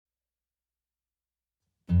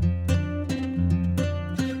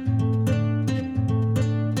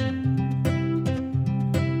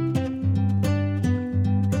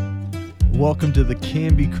Welcome to the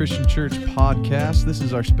Canby Christian Church podcast. This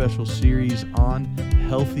is our special series on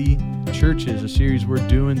healthy churches, a series we're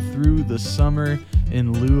doing through the summer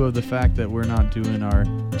in lieu of the fact that we're not doing our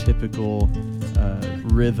typical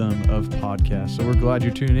rhythm of podcasts. So we're glad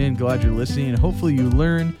you're tuning in, glad you're listening, and hopefully you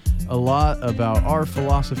learn a lot about our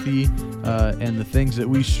philosophy and the things that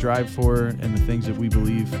we strive for and the things that we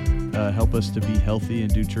believe help us to be healthy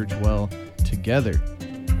and do church well together.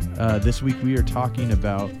 This week we are talking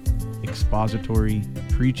about expository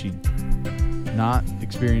preaching, not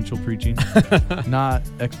experiential preaching, not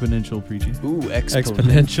exponential preaching. Ooh,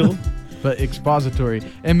 exponential. But expository.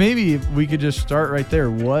 And maybe we could just start right there.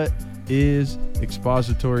 What is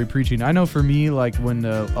expository preaching? I know for me, like when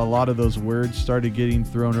a lot of those words started getting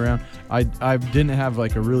thrown around, I didn't have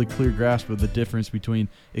like a really clear grasp of the difference between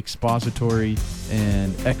expository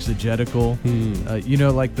and exegetical.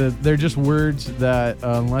 They're just words that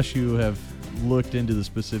unless you have looked into the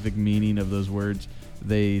specific meaning of those words,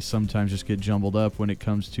 they sometimes just get jumbled up when it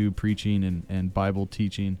comes to preaching and Bible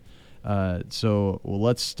teaching. So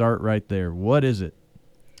let's start right there. What is it?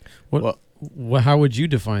 How would you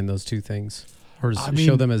define those two things? Or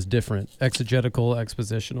show them as different? Exegetical,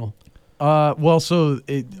 expositional?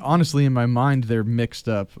 Honestly, in my mind, they're mixed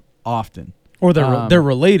up often. Or they're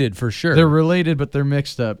related for sure. They're related, but they're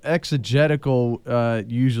mixed up. Exegetical,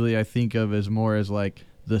 usually I think of as more as like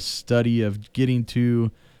the study of getting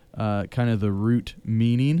to kind of the root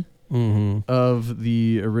meaning of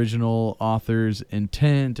the original author's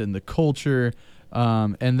intent and the culture.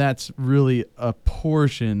 And that's really a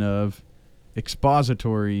portion of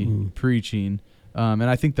expository preaching. And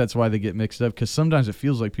I think that's why they get mixed up, because sometimes it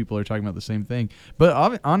feels like people are talking about the same thing.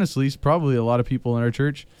 But honestly, it's probably a lot of people in our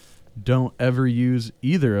church don't ever use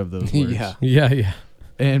either of those words. Yeah.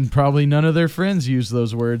 And probably none of their friends use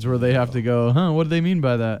those words where they have to go, what do they mean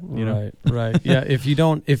by that? Right. Yeah. If you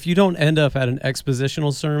don't end up at an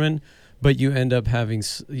expositional sermon, but you end up having,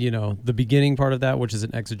 the beginning part of that, which is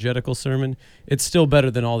an exegetical sermon, it's still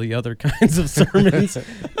better than all the other kinds of sermons,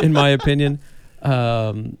 in my opinion.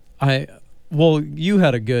 You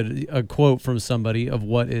had a quote from somebody of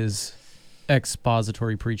what is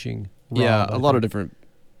expository preaching. Rob, a lot of different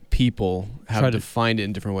people have defined it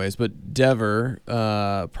in different ways, but Dever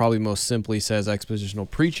probably most simply says expositional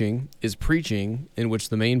preaching is preaching in which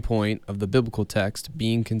the main point of the biblical text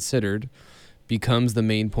being considered becomes the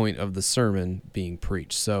main point of the sermon being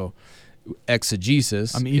preached. So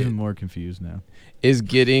exegesis, I'm even more confused now, is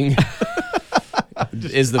getting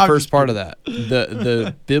is the first part of that.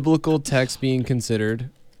 The biblical text being considered.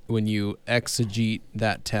 When you exegete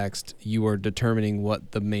that text, you are determining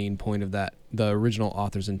what the main point of that, the original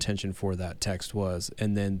author's intention for that text was.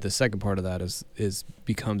 And then the second part of that is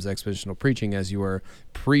becomes expositional preaching, as you are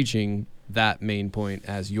preaching that main point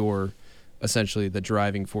as your, essentially the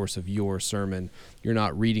driving force of your sermon. You're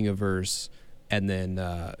not reading a verse and then,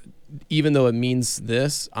 even though it means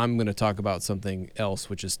this, I'm going to talk about something else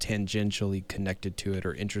which is tangentially connected to it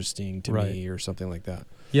or interesting to me or something like that.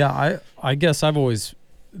 Yeah, I guess I've always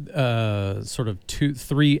sort of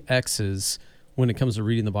three X's when it comes to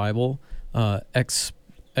reading the Bible.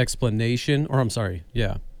 Explanation, what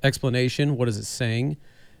is it saying?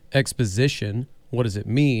 Exposition, what does it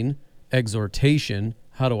mean? Exhortation,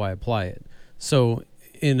 how do I apply it? So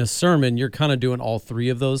in a sermon, you're kind of doing all three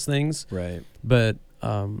of those things. Right. But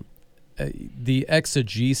the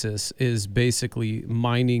exegesis is basically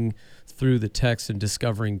mining through the text and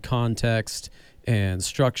discovering context and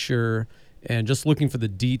structure and just looking for the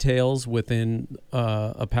details within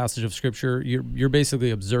a passage of Scripture. You're basically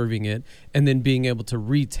observing it and then being able to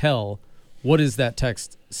retell what is that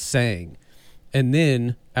text saying. And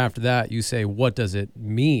then after that, you say, what does it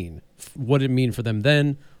mean? What did it mean for them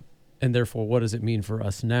then? And therefore, what does it mean for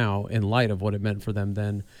us now in light of what it meant for them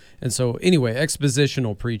then? And so anyway,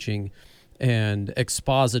 expositional preaching and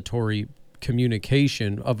expository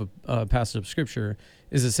communication of a passage of Scripture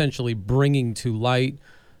is essentially bringing to light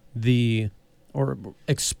or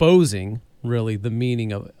exposing really the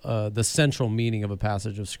meaning of the central meaning of a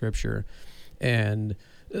passage of Scripture. And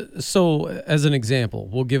so as an example,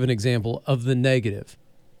 we'll give an example of the negative.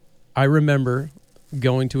 I remember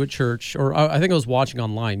going to a church, or I think I was watching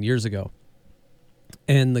online years ago,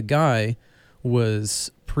 and the guy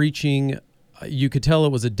was preaching, you could tell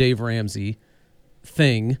it was a Dave Ramsey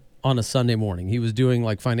thing on a Sunday morning. He was doing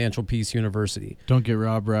like Financial Peace University. Don't get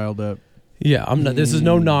Rob riled up. Yeah, I'm not. This is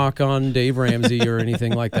no knock on Dave Ramsey or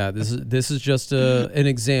anything like that. This is just an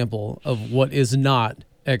example of what is not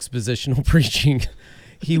expositional preaching.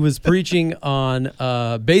 He was preaching on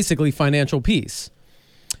basically financial peace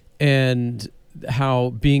and how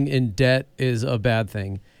being in debt is a bad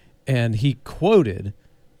thing, and he quoted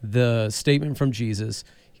the statement from Jesus,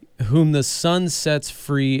 whom the Son sets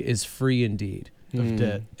free is free indeed. Of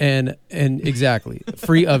debt. And exactly,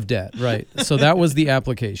 free of debt, right? So that was the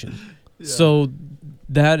application. Yeah. So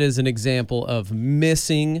that is an example of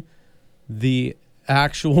missing the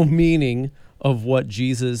actual meaning of what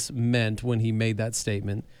Jesus meant when he made that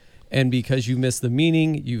statement. And because you missed the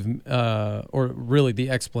meaning, or really the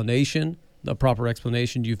explanation, the proper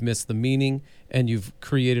explanation, you've missed the meaning and you've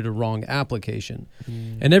created a wrong application.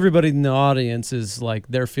 And everybody in the audience is like,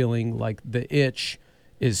 they're feeling like the itch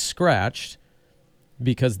is scratched,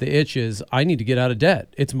 because the itch is, I need to get out of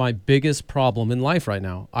debt. It's my biggest problem in life right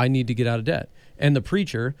now. I need to get out of debt. And the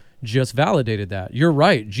preacher just validated that. You're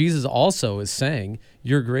right. Jesus also is saying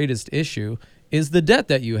your greatest issue is the debt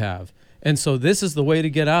that you have. And so this is the way to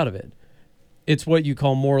get out of it. It's what you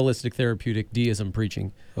call moralistic therapeutic deism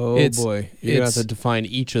preaching. Oh, boy. You're going to have to define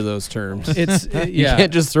each of those terms. It's You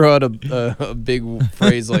can't just throw out a big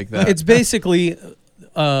phrase like that. It's basically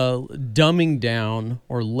dumbing down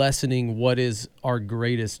or lessening what is our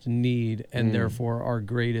greatest need, and therefore our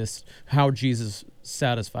greatest, how Jesus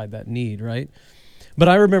satisfied that need, right? But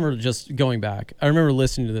I remember just going back. I remember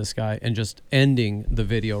listening to this guy and just ending the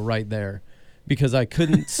video right there, because I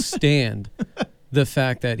couldn't stand the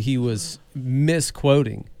fact that he was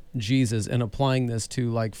misquoting Jesus and applying this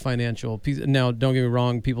to like financial piece. Now, don't get me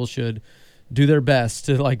wrong, people should do their best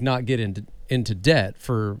to like not get into debt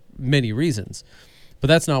for many reasons. But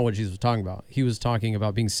that's not what Jesus was talking about. He was talking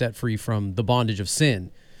about being set free from the bondage of sin.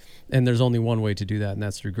 And there's only one way to do that, and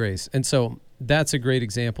that's through grace. And so that's a great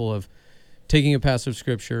example of taking a passage of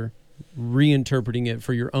Scripture, reinterpreting it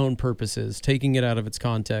for your own purposes, taking it out of its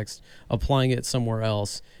context, applying it somewhere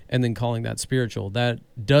else, and then calling that spiritual. That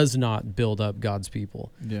does not build up God's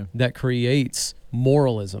people. Yeah. That creates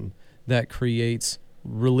moralism. That creates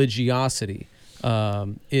religiosity.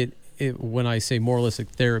 When I say moralistic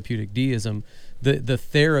therapeutic deism, the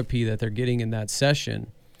therapy that they're getting in that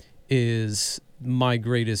session is, my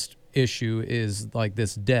greatest issue is like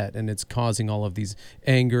this debt, and it's causing all of these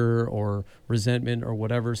anger or resentment or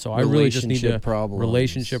whatever. So I really just need to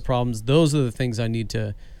relationship problems. Those are the things I need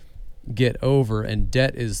to get over, and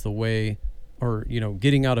debt is the way, or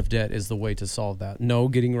getting out of debt is the way to solve that. No,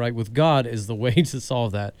 getting right with God is the way to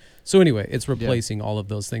solve that. So anyway, it's replacing all of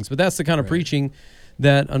those things. But that's the kind of preaching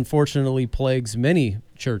that unfortunately plagues many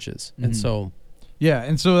churches. And so yeah,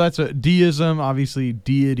 and so that's a deism, obviously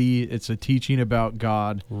deity. It's a teaching about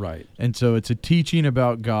God. Right. And so it's a teaching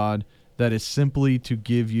about God that is simply to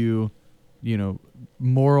give you,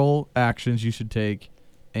 moral actions you should take,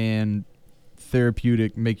 and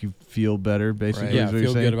therapeutic, make you feel better, basically. Right. Yeah, is what feel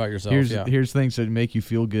you're saying. good about yourself. Here's things that make you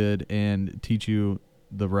feel good and teach you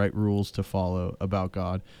the right rules to follow about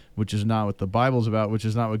God, which is not what the Bible's about, which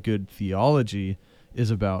is not what good theology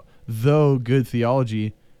is about. Though good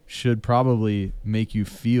theology should probably make you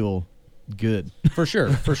feel good. For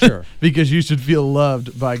sure. Because you should feel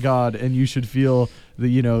loved by God, and you should feel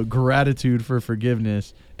the, gratitude for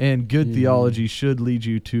forgiveness, and good theology should lead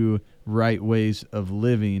you to right ways of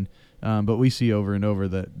living. But we see over and over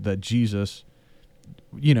that Jesus,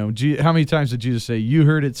 how many times did Jesus say, you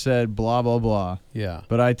heard it said, blah, blah, blah. Yeah.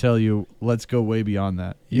 But I tell you, let's go way beyond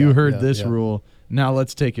that. You heard this rule. Now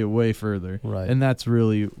let's take it way further. Right. And that's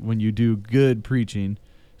really when you do good preaching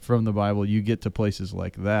from the Bible, you get to places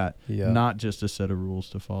like that, not just a set of rules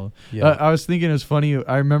to follow. Yeah. I was thinking it was funny.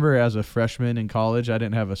 I remember as a freshman in college, I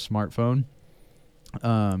didn't have a smartphone,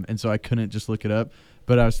 and so I couldn't just look it up.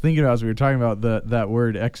 But I was thinking as we were talking about that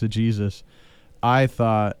word exegesis, I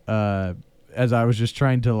thought as I was just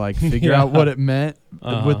trying to figure out what it meant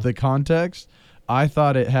with the context, I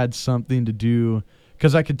thought it had something to do,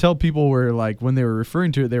 because I could tell people were when they were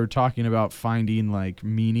referring to it, they were talking about finding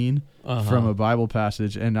meaning from a Bible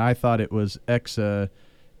passage, and I thought it was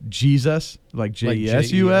Jesus,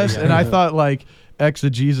 J-E-S-U-S, and I thought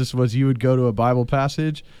exegesis was you would go to a Bible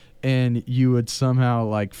passage and you would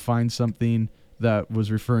somehow find something that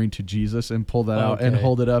was referring to Jesus and pull that out and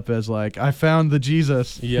hold it up as I found the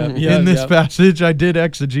Jesus in this passage. I did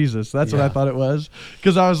exegesis. That's what I thought it was,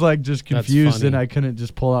 because I was just confused and I couldn't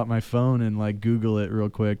just pull out my phone and Google it real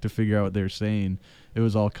quick to figure out what they're saying. It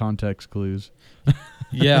was all context clues.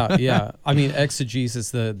 Yeah. I mean, exegesis,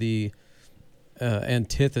 the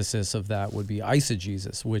antithesis of that would be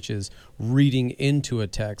eisegesis, which is reading into a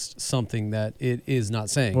text something that it is not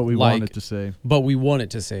saying. What we want it to say. But we want it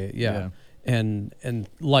to say it, yeah. And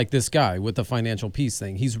like this guy with the financial peace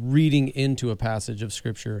thing, he's reading into a passage of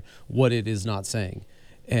Scripture what it is not saying.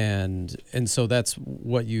 And so that's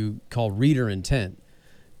what you call reader intent.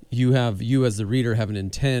 You as the reader have an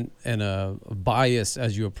intent and a bias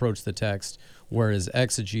as you approach the text, whereas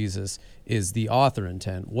exegesis is the author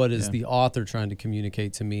intent. What is the author trying to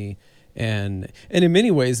communicate to me? And in many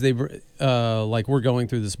ways, they like we're going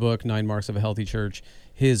through this book, 9 Marks of a Healthy Church.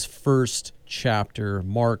 His first chapter,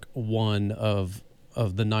 Mark 1 of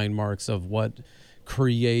the 9 marks of what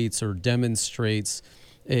creates or demonstrates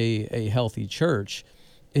a healthy church,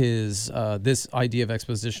 is this idea of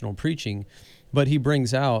expositional preaching. But he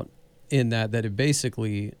brings out in that it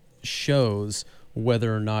basically shows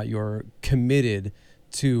whether or not you're committed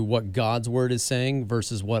to what God's word is saying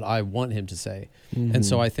versus what I want him to say. Mm-hmm. And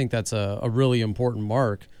so I think that's a really important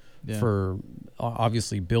mark for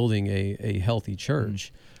obviously building a healthy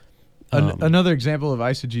church. Another example of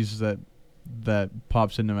eisegesis that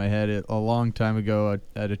pops into my head, a long time ago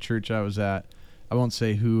at a church I was at, I won't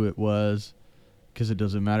say who it was because it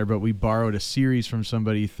doesn't matter, but we borrowed a series from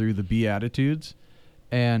somebody through the Beatitudes.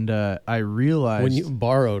 And I realized when you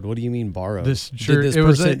borrowed, what do you mean borrowed? This church, it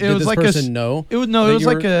was like person know? It was no, it was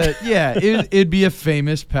like it'd be a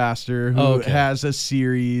famous pastor who has a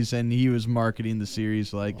series, and he was marketing the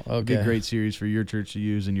series like a great series for your church to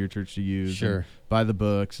use and your church to use. Sure, buy the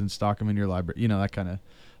books and stock them in your library,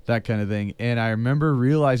 that kind of thing. And I remember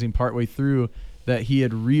realizing partway through that he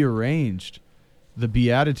had rearranged the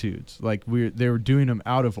Beatitudes, like they were doing them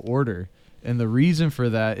out of order. And the reason for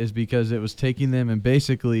that is because it was taking them and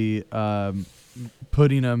basically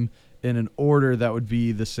putting them in an order that would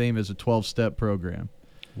be the same as a 12-step program.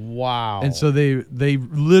 Wow. And so they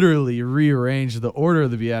literally rearranged the order of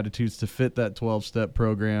the Beatitudes to fit that 12-step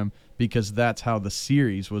program because that's how the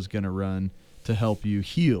series was going to run to help you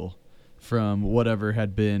heal from whatever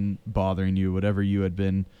had been bothering you, whatever you had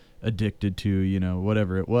been addicted to,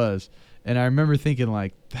 whatever it was. And I remember thinking,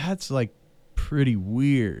 like, that's like pretty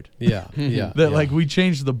weird. That we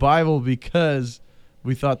changed the Bible because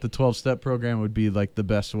we thought the 12-step program would be like the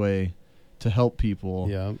best way to help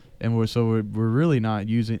people. And we're really not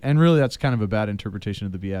using, and really that's kind of a bad interpretation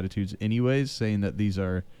of the Beatitudes anyways, saying that these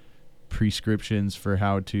are prescriptions for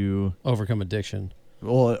how to overcome addiction.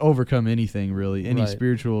 Well, overcome anything really, any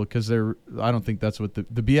spiritual, because I don't think that's what the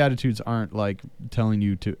Beatitudes aren't like telling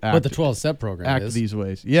you to act. But the 12-step program act is. These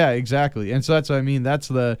ways. Yeah, exactly. And so that's what I mean.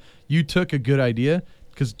 You took a good idea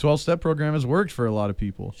because the 12-step program has worked for a lot of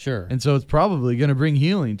people. Sure. And so it's probably going to bring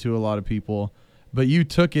healing to a lot of people, but you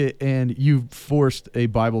took it and you forced a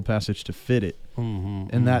Bible passage to fit it. Mm-hmm,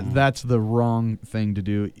 and that's the wrong thing to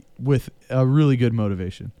do with a really good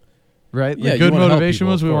motivation. Right? Yeah, the good motivation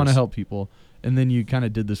people, was we want to help people. And then you kind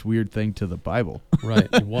of did this weird thing to the Bible. Right,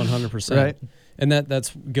 100%. Right. And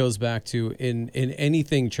that goes back to in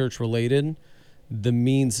anything church related, the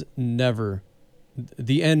end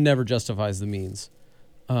never justifies the means.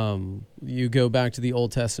 You go back to the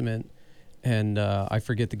Old Testament, and I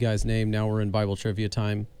forget the guy's name. Now we're in Bible trivia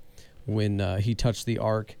time. When he touched the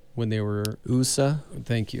ark, when they were Uzzah.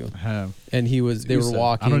 Thank you. And they were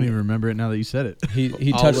walking. I don't even remember it now that you said it.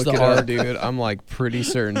 He touched the ark, dude. I'm like pretty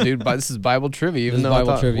certain, dude. But this is Bible trivia, even though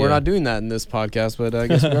we're not doing that in this podcast, but I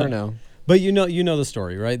guess we are now. But you know the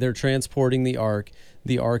story, right? They're transporting the ark.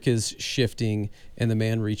 The ark is shifting, and the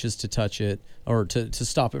man reaches to touch it or to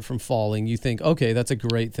stop it from falling. You think, okay, that's a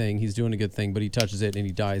great thing. He's doing a good thing, but he touches it and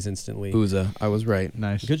he dies instantly. Uzzah, I was right.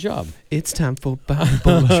 Nice. Good job. It's time for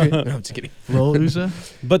Bible trivia. No, I'm just kidding. Lil Uzzah?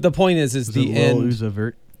 But the point is the end.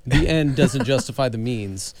 Uzzah-vert? The end doesn't justify the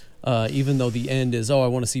means. Even though the end is, I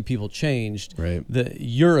want to see people changed. Right.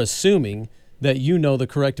 You're assuming that you know the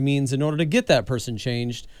correct means in order to get that person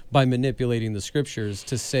changed by manipulating the scriptures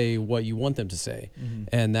to say what you want them to say. Mm-hmm.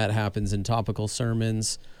 And that happens in topical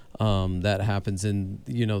sermons. That happens in,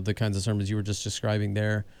 the kinds of sermons you were just describing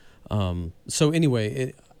there. So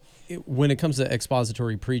anyway, when it comes to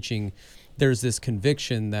expository preaching, there's this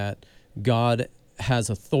conviction that God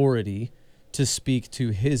has authority to speak to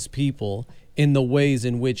his people in the ways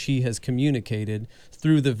in which he has communicated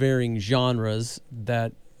through the varying genres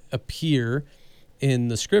that appear in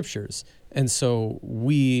the scriptures. And so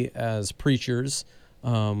we as preachers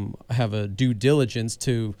have a due diligence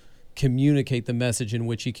to communicate the message in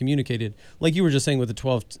which he communicated. Like you were just saying with the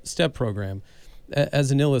 12-step program,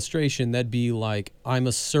 as an illustration, that'd be like, I'm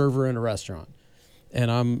a server in a restaurant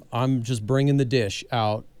and I'm just bringing the dish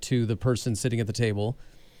out to the person sitting at the table.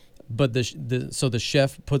 But so the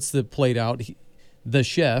chef puts the plate out. The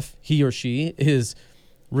chef, he or she, is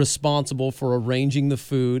responsible for arranging the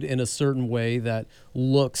food in a certain way that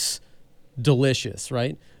looks delicious,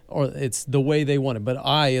 right? Or it's the way they want it. But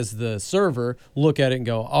I, as the server, look at it and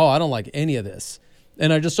go, I don't like any of this.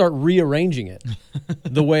 And I just start rearranging it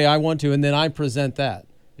the way I want to. And then I present that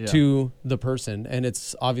to the person. And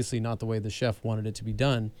it's obviously not the way the chef wanted it to be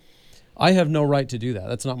done. I have no right to do that.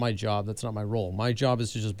 That's not my job. That's not my role. My job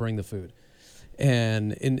is to just bring the food.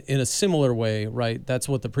 And in a similar way, right, that's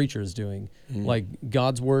what the preacher is doing. Like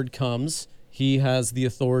God's word comes, he has the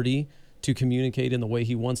authority to communicate in the way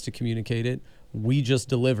he wants to communicate it. We just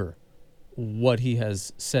deliver what he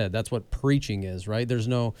has said. That's what preaching is, right?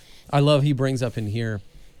 I love he brings up in here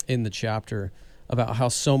in the chapter about how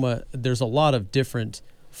there's a lot of different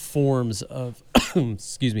forms of,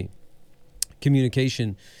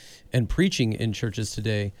 communication and preaching in churches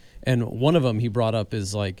today. And one of them he brought up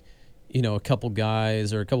is like, a couple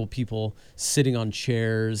guys or a couple people sitting on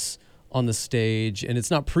chairs on the stage, and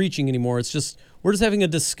it's not preaching anymore. It's just, we're just having a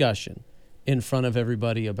discussion in front of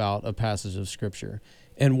everybody about a passage of scripture.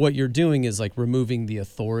 And what you're doing is like removing the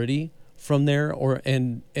authority from there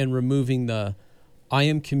and removing I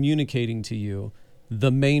am communicating to you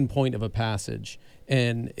the main point of a passage.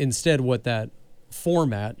 And instead what that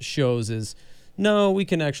format shows is, no, we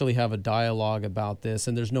can actually have a dialogue about this,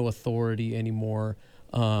 and there's no authority anymore.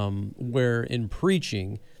 Where in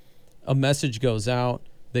preaching, a message goes out,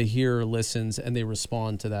 the hearer listens, and they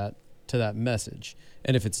respond to that message.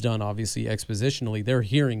 And if it's done obviously expositionally, they're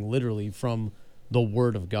hearing literally from the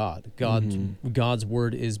word of God. God's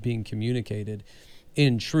word is being communicated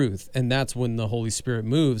in truth. And that's when the Holy Spirit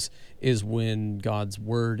moves, is when God's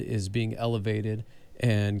word is being elevated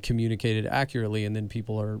and communicated accurately, and then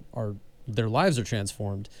people are their lives are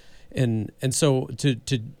transformed. And so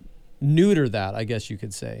to neuter that, I guess you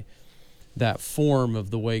could say, that form of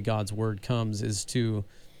the way God's word comes is to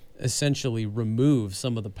essentially remove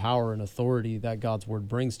some of the power and authority that God's word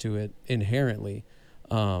brings to it inherently.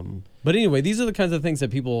 But anyway, these are the kinds of things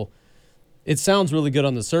that people, it sounds really good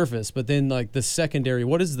on the surface, but then like the secondary,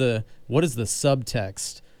 what is the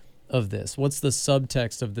subtext of this? What's the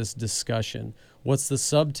subtext of this discussion? What's the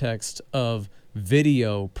subtext of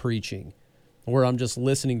video preaching, where I'm just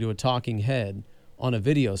listening to a talking head on a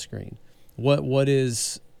video screen? What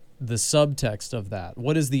is the subtext of that?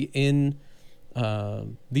 What is the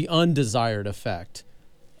undesired effect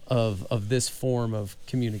of this form of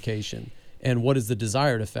communication? And what is the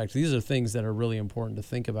desired effect? These are things that are really important to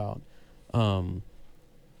think about. And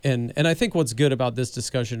I think what's good about this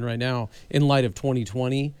discussion right now, in light of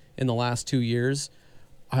 2020, in the last 2 years,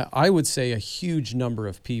 I would say a huge number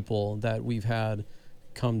of people that we've had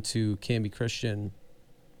come to Canby Christian,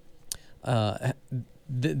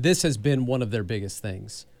 this has been one of their biggest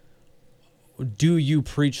things. Do you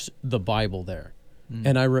preach the Bible there?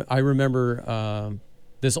 And I remember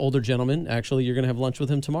this older gentleman, actually, you're going to have lunch with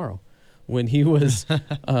him tomorrow, when he was,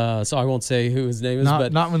 so I won't say who his name is.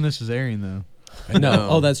 But not when this is airing, though. No.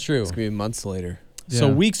 Oh, that's true. It's going to be months later. So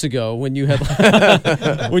Yeah. weeks ago, when you had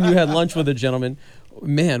when you had lunch with a gentleman,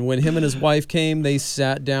 man, when him and his wife came, they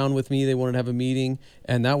sat down with me. They wanted to have a meeting,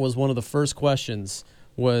 and that was one of the first questions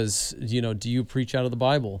was, do you preach out of the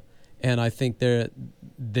Bible? And I think they're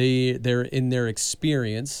in their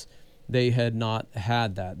experience, they had not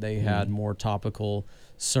had that. They had more topical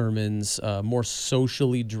sermons, more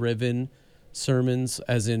socially driven sermons,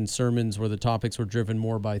 as in sermons where the topics were driven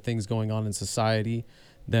more by things going on in society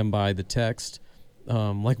than by the text.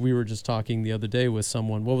 Like we were just talking the other day with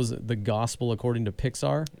someone, what was it? The Gospel According to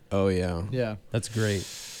Pixar? Oh, yeah. Yeah. That's great.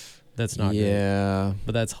 That's not great. Yeah.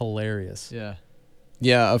 But that's hilarious. Yeah.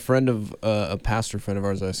 Yeah, a pastor friend of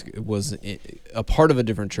ours was a part of a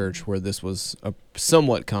different church where this was a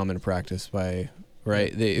somewhat common practice by,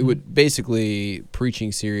 right? It would basically,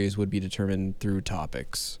 preaching series would be determined through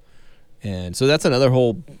topics. And so that's another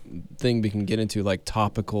whole thing we can get into, like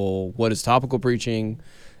what is topical preaching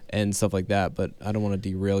and stuff like that. But I don't want to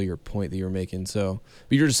derail your point that you were making. But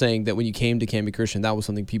you're just saying that when you came to Canby Christian, that was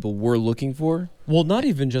something people were looking for? Well, not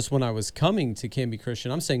even just when I was coming to Canby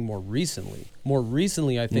Christian. I'm saying more recently. More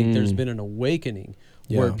recently, I think there's been an awakening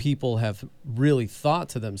where people have really thought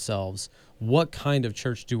to themselves, what kind of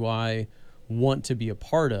church do I want to be a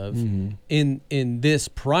part of in this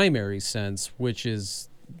primary sense, which is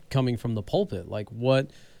coming from the pulpit? Like,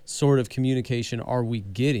 what sort of communication are we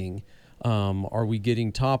getting? Are we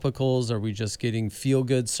getting topicals? Are we just getting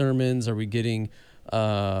feel-good sermons? Are we getting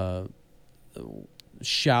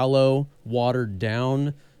shallow,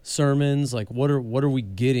 watered-down sermons? Like, what are we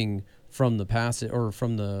getting from the pastor or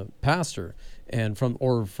from the pastor and from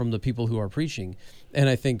the people who are preaching? And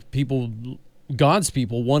I think God's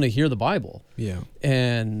people want to hear the Bible. Yeah.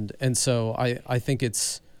 And so I think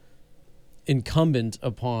it's incumbent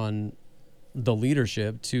upon the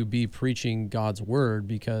leadership to be preaching God's word,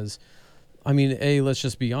 because I mean, let's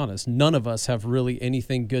just be honest. None of us have really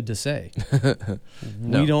anything good to say.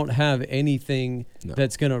 No. We don't have anything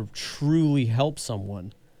that's going to truly help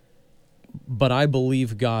someone. But I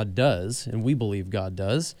believe God does, and we believe God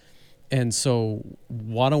does. And so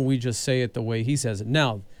why don't we just say it the way he says it?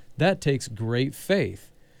 Now, that takes great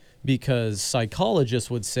faith, because psychologists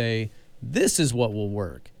would say, this is what will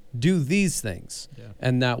work. Do these things,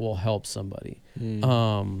 and that will help somebody.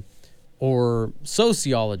 Or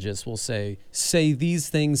sociologists will say these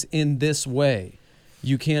things in this way.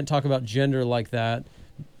 You can't talk about gender like that,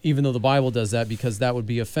 even though the Bible does that, because that would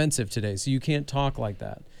be offensive today. So you can't talk like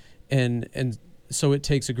that. And so it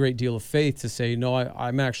takes a great deal of faith to say, no,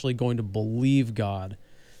 I'm actually going to believe God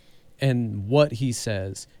and what he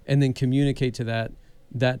says, and then communicate to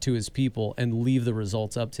that to his people and leave the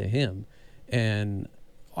results up to him. And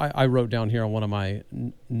I wrote down here on one of my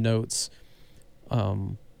notes,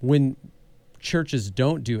 when churches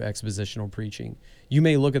don't do expositional preaching, you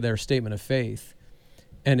may look at their statement of faith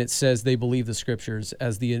and it says they believe the scriptures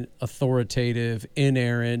as the authoritative,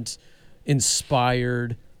 inerrant,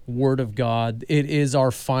 inspired word of God. It is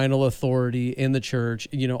our final authority in the church.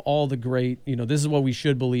 All the great, this is what we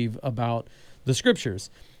should believe about the scriptures.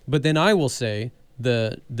 But then I will say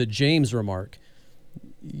the James remark,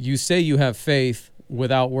 you say you have faith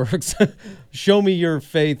without works. Show me your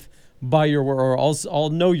faith by your word, or I'll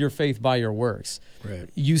know your faith by your works. Right.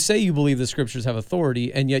 You say you believe the scriptures have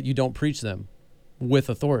authority, and yet you don't preach them with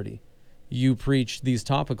authority. You preach these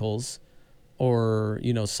topicals, or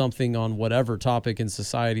something on whatever topic in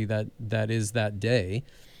society that is that day,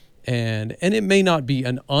 and it may not be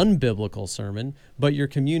an unbiblical sermon, but you're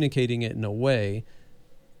communicating it in a way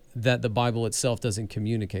that the Bible itself doesn't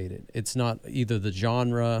communicate it. It's not either the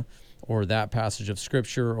genre or that passage of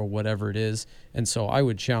scripture or whatever it is. And so I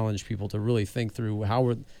would challenge people to really think through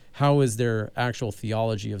how is their actual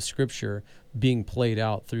theology of scripture being played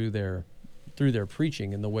out through their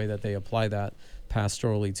preaching and the way that they apply that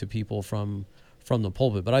pastorally to people from the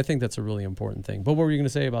pulpit. But I think that's a really important thing. But what were you going to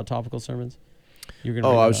say about topical sermins?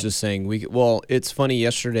 I was just saying, it's funny,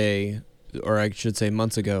 yesterday, or I should say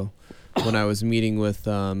months ago, when I was meeting with,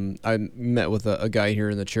 I met with a guy here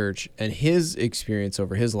in the church, and his experience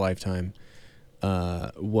over his lifetime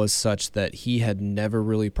was such that he had never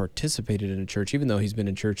really participated in a church, even though he's been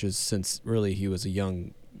in churches since really he was a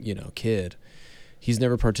young, kid. He's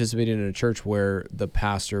never participated in a church where the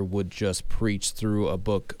pastor would just preach through a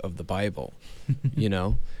book of the Bible,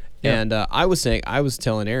 Yeah. And I was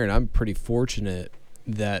telling Aaron, I'm pretty fortunate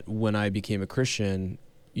that when I became a Christian,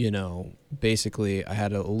 basically I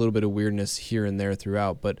had a little bit of weirdness here and there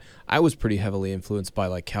throughout, but I was pretty heavily influenced by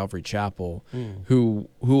like Calvary Chapel,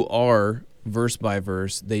 who are verse by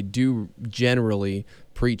verse. They do generally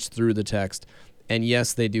preach through the text. And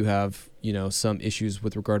yes, they do have, some issues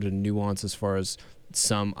with regard to nuance as far as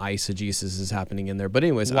some eisegesis is happening in there. But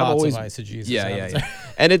anyways, Lots I've always of eisegesis. Yeah.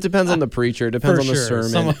 And it depends on the preacher. It depends on the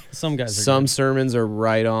sermon. Some guys are some good. sermons are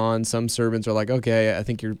right on. Some sermons are like, okay, I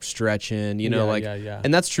think you're stretching, Yeah.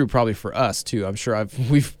 And that's true probably for us too. I'm sure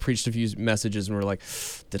we've preached a few messages and we're like,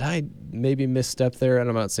 did I maybe misstep there? And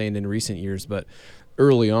I'm not saying in recent years, but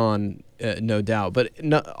early on, no doubt. But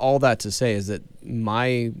all that to say is that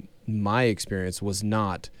my experience was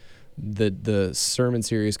not the sermon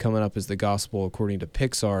series coming up is the gospel according to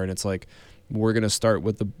Pixar, and it's like we're gonna start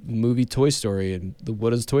with the movie Toy Story, and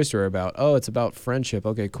what is Toy Story about? Oh, it's about friendship.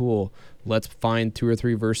 Okay, cool. Let's find 2 or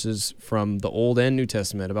 3 verses from the Old and New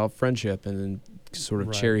Testament about friendship, and then sort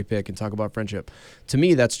of cherry pick and talk about friendship. To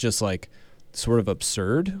me, that's just like sort of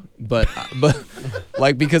absurd, but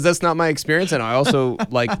like, because that's not my experience, and I also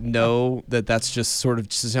like know that that's just sort of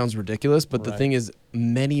just sounds ridiculous. But the thing is,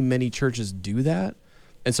 many churches do that.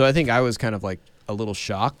 And so I think I was kind of like a little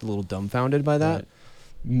shocked, a little dumbfounded by that. Right.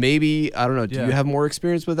 Maybe, I don't know, do you have more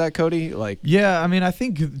experience with that, Cody? Yeah, I mean, I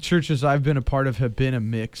think churches I've been a part of have been a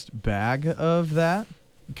mixed bag of that,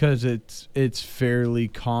 because it's fairly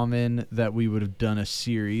common that we would have done a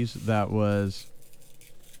series that was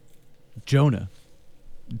Jonah,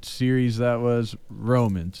 series that was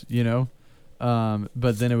Romans,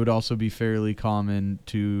 but then it would also be fairly common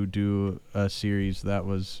to do a series that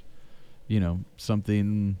was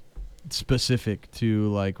something specific to,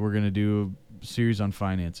 like, we're going to do a series on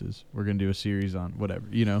finances. We're going to do a series on whatever,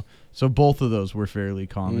 So both of those were fairly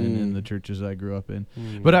common in the churches I grew up in.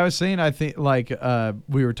 But I was saying, I think, like,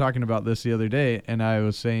 we were talking about this the other day, and I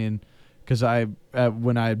was saying, because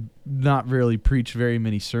when I not really preached very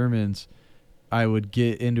many sermons, I would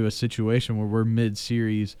get into a situation where we're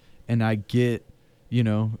mid-series, and I get,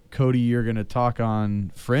 Cody, you're going to talk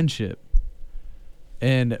on friendship.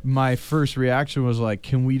 And my first reaction was like,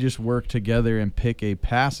 can we just work together and pick a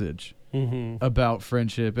passage? about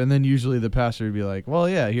friendship, and then usually the pastor would be like, well,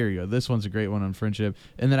 yeah, here you go, this one's a great one on friendship,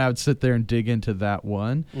 and then I would sit there and dig into that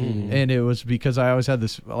one. And it was because I always had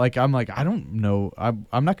this, like, I'm like, I don't know,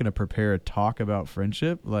 I'm not going to prepare a talk about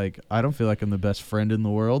friendship. Like, I don't feel like I'm the best friend in the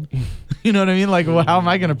world. You know what I mean? Like, well, how am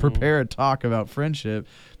I going to prepare a talk about friendship?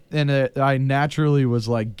 And I naturally was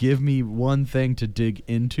like, give me one thing to dig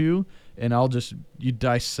into, and you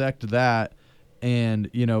dissect that. And,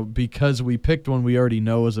 you know, because we picked one we already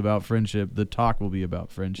know is about friendship, the talk will be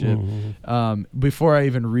about friendship. Before I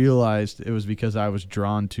even realized it was because I was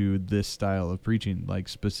drawn to this style of preaching, like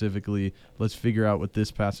specifically, let's figure out what this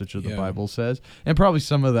passage of the Bible says. And probably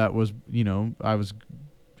some of that was, you know, I was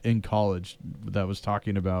in college that was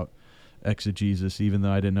talking about exegesis, even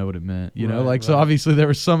though I didn't know what it meant, you know, like, so obviously there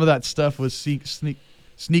was some of that stuff was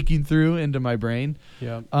sneaking through into my brain.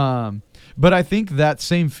 But I think that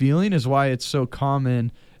same feeling is why it's so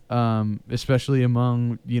common, especially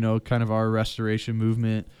among, you know, kind of our restoration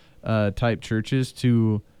movement type churches,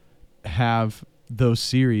 to have those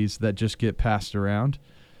series that just get passed around,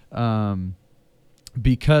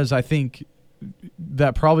 because I think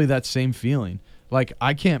that probably that same feeling. Like,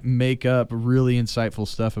 I can't make up really insightful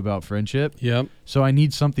stuff about friendship. So I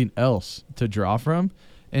need something else to draw from.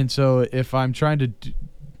 And so if I'm trying to,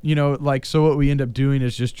 you know, like, so what we end up doing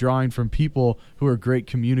is just drawing from people who are great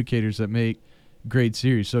communicators that make great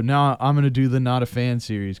series. So now I'm going to do the Not a Fan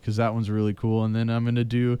series because that one's really cool. And then I'm going to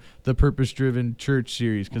do the Purpose Driven Church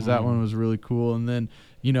series because that one was really cool. And then,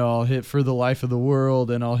 you know, I'll hit For the Life of the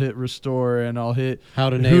World, and I'll hit Restore, and I'll hit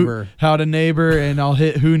How to Neighbor, and I'll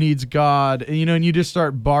hit Who Needs God. And, you know, and you just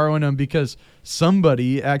start borrowing them because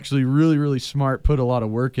somebody actually really, really smart put a lot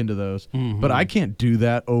of work into those. But I can't do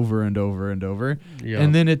that over and over and over.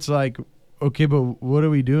 And then it's like, okay, but what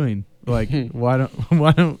are we doing? Like, why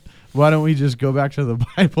don't we just go back to the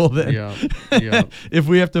Bible then? If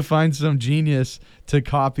we have to find some genius to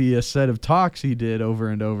copy a set of talks he did over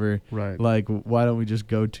and over, like, why don't we just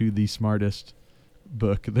go to the smartest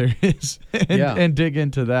book there is and dig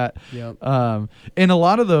into that? And a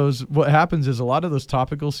lot of those, what happens is a lot of those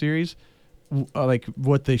topical series, like,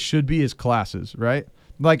 what they should be is classes, right?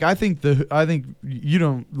 Like, I think you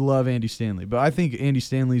don't love Andy Stanley, but I think Andy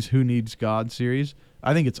Stanley's Who Needs God series,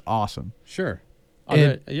 I think it's awesome. It's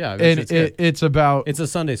a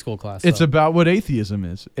Sunday school class. It's about what atheism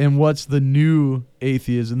is and what's the new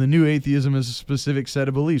atheism. The new atheism is a specific set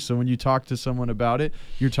of beliefs. So when you talk to someone about it,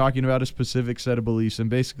 you're talking about a specific set of beliefs. And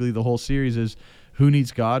basically the whole series is who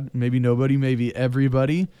needs God? Maybe nobody, maybe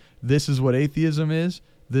everybody. This is what atheism is.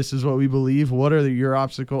 This is what we believe. What are your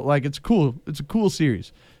obstacles? Like, it's cool. It's a cool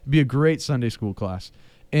series. It'd be a great Sunday school class.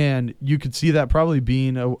 And you could see that probably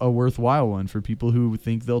being a worthwhile one for people who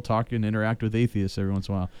think they'll talk and interact with atheists every once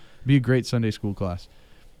in a while. Be a great Sunday school class.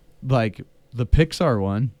 Like, the Pixar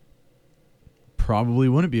one probably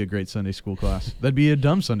wouldn't be a great Sunday school class. That'd be a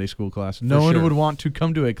dumb Sunday school class. No one would want to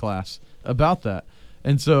come to a class about that.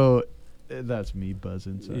 And so that's me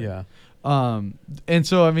buzzing. So. And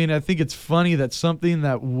so, I mean, I think it's funny that something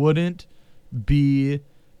that wouldn't be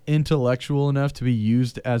intellectual enough to be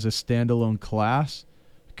used as a standalone class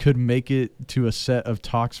could make it to a set of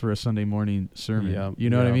talks for a Sunday morning sermon. You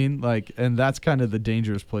know what I mean? Like, and that's kind of the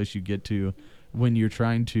dangerous place you get to when you're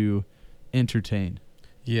trying to entertain.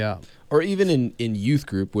 Or even in youth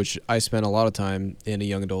group, which I spent a lot of time in a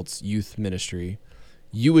young adults youth ministry,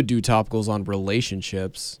 you would do topicals on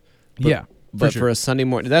relationships. But for a Sunday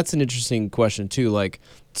morning, that's an interesting question too. Like,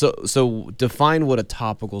 so define what a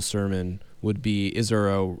topical sermon would be. Is there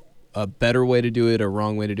a better way to do it, a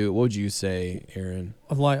wrong way to do it? What would you say, Aaron?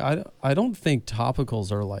 Like, I don't think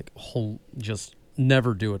topicals are like just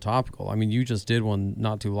never do a topical. I mean, you just did one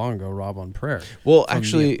not too long ago, Rob, on prayer. Well,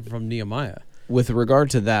 actually, from Nehemiah. With regard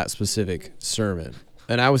to that specific sermon,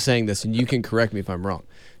 and I was saying this, and you can correct me if I'm wrong.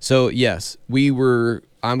 So yes, I'm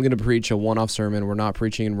going to preach a one-off sermon. We're not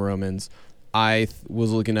preaching in Romans. I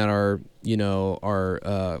was looking at our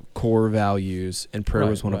core values, and prayer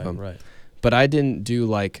was one of them. But I didn't do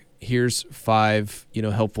like, here's 5,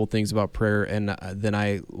 helpful things about prayer, and then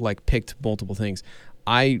I like picked multiple things.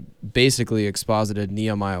 I basically exposited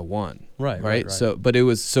Nehemiah 1. Right. So, but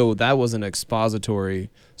that was an expository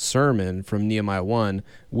sermon from Nehemiah 1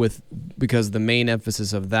 because the main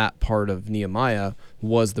emphasis of that part of Nehemiah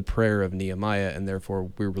was the prayer of Nehemiah, and therefore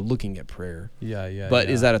we were looking at prayer. But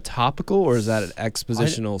is that a topical or is that an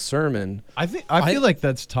expositional sermon? I feel like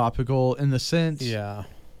that's topical in the sense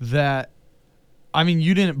that, I mean,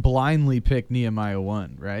 you didn't blindly pick Nehemiah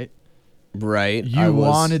 1, right? Right. You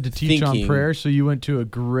wanted to teach on prayer, so you went to a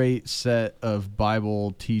great set of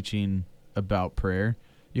Bible teaching about prayer.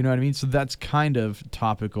 You know what I mean? So that's kind of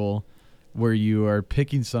topical where you are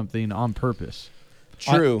picking something on purpose.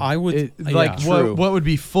 True. I would True. What would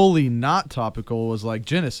be fully not topical was like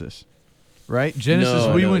Genesis, right? Genesis,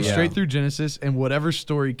 we went straight through Genesis, and whatever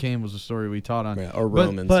story came was the story we taught on. Or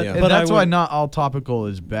Romans, but And that's why not all topical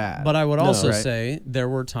is bad. But I would also say there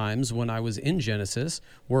were times when I was in Genesis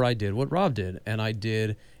where I did what Rob did, and I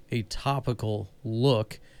did a topical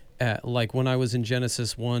look at, like when I was in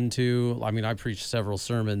Genesis 1, 2, I mean, I preached several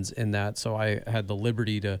sermons in that, so I had the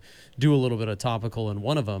liberty to do a little bit of topical in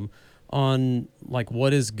one of them on like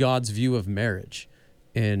what is God's view of marriage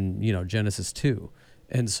in, Genesis 2.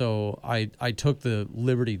 And so I took the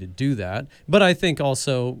liberty to do that. But I think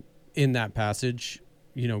also in that passage,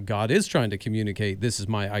 God is trying to communicate, this is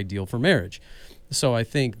my ideal for marriage. So I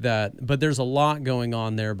think that, but there's a lot going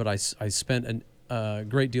on there, but I spent a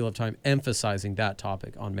great deal of time emphasizing that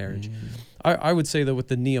topic on marriage. I would say that with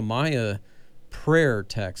the Nehemiah prayer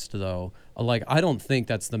text, though, like I don't think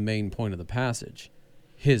that's the main point of the passage,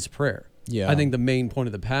 his prayer. Yeah. I think the main point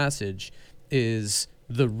of the passage is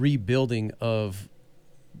the rebuilding of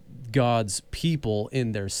God's people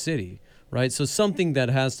in their city, right? So something that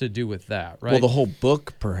has to do with that, right? Well, the whole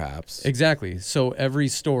book, perhaps. Exactly. So every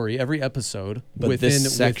story, every episode within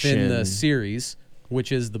the series,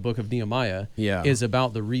 which is the book of Nehemiah, is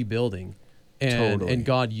about the rebuilding and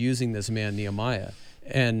God using this man Nehemiah.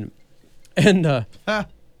 And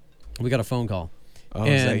we got a phone call. Oh,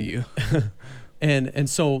 is that you? And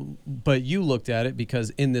so, but you looked at it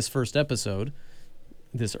because in this first episode,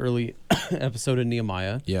 this early episode of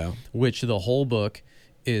Nehemiah, which the whole book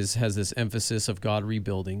has this emphasis of God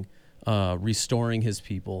rebuilding, restoring his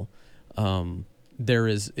people.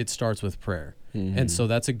 It starts with prayer. Mm-hmm. And so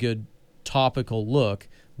that's a good topical look,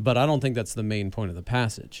 but I don't think that's the main point of the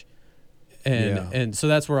passage. And so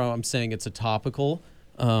that's where I'm saying it's a topical,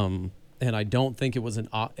 and I don't think it was an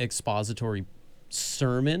expository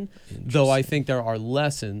sermon, though I think there are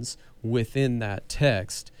lessons within that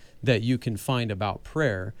text that you can find about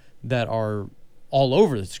prayer that are all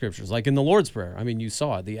over the scriptures, like in the Lord's Prayer. I mean, you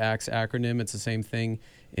saw it, the ACTS acronym, it's the same thing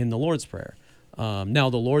in the Lord's Prayer.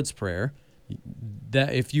 Now, the Lord's Prayer,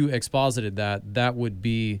 that if you exposited that would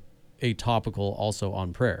be a topical also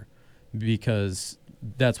on prayer, because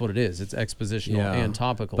that's what it is. It's expositional and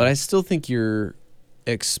topical. But I still think you're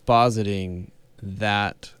expositing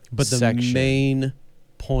that section. The main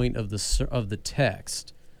point of the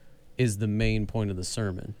text is the main point of the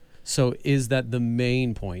sermon. So is that the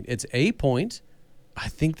main point? It's a point. I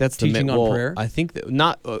think that's teaching the on prayer. I think that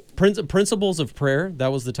not principles of prayer.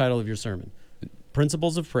 That was the title of your sermon.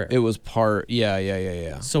 Principles of prayer. It was part.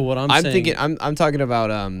 Yeah. So what I'm saying, thinking, I'm talking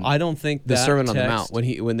about I don't think the that Sermon on the text,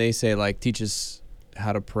 Mount when they say like teach us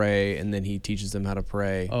how to pray, and then he teaches them how to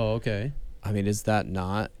pray. Oh, okay. I mean, is that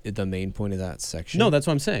not the main point of that section? No, that's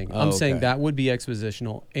what I'm saying. I'm saying okay. that would be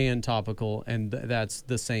expositional and topical, and that's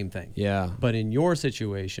the same thing. Yeah. But in your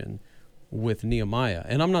situation with Nehemiah,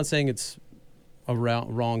 and I'm not saying it's a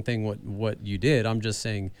wrong thing what you did. I'm just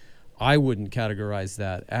saying I wouldn't categorize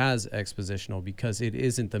that as expositional because it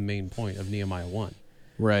isn't the main point of Nehemiah 1.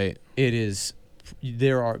 Right. It is.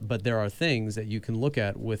 There are things that you can look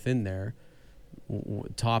at within there,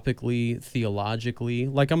 topically, theologically.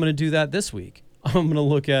 Like I'm going to do that this week. I'm going to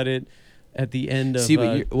look at it at the end of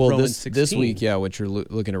Romans 16. This week, what you're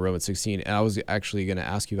looking at Romans 16, and I was actually going to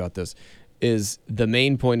ask you about this, is the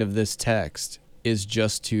main point of this text is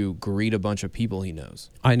just to greet a bunch of people he knows.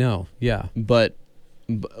 I know, yeah. But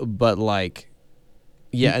like,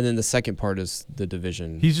 yeah, and then the second part is the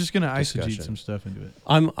division. He's just going to eisegete some stuff into it.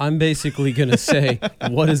 I'm basically going to say,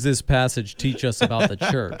 what does this passage teach us about the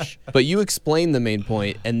church? But you explain the main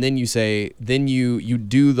point, and then you say, then you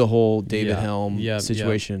do the whole David Helm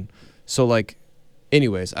situation. So like,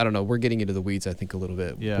 anyways, I don't know. We're getting into the weeds, I think, a little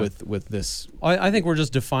bit with this. I think we're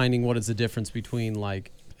just defining what is the difference between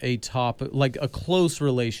like a close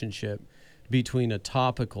relationship between a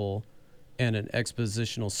topical and an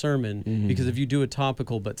expositional sermon, because if you do a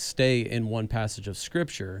topical but stay in one passage of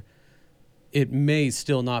scripture, it may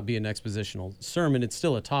still not be an expositional sermon. It's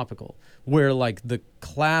still a topical, where like the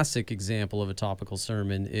classic example of a topical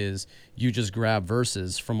sermon is you just grab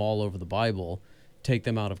verses from all over the Bible, take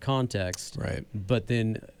them out of context, right? But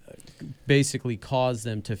then basically cause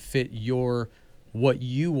them to fit what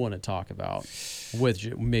you want to talk about,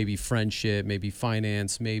 with maybe friendship, maybe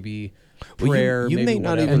finance, maybe prayer, you maybe may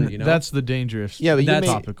not whatever, even. That's the dangerous. But that's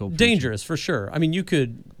topical. Dangerous for sure. I mean, you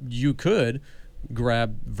could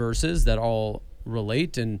grab verses that all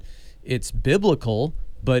relate and it's biblical,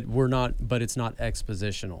 but it's not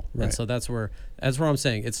expositional. Right. And so that's where I'm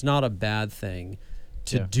saying it's not a bad thing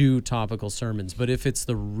to do topical sermons, but if it's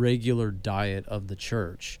the regular diet of the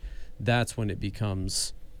church, that's when it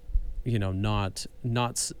becomes not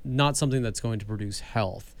something that's going to produce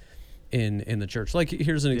health in the church. Like,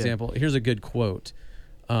 here's an example. Here's a good quote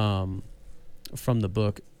from the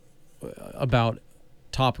book about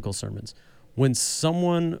topical sermons. When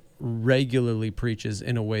someone regularly preaches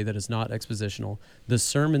in a way that is not expositional, the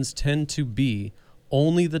sermons tend to be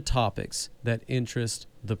only the topics that interest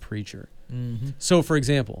the preacher. Mm-hmm. So, for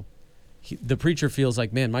example, the preacher feels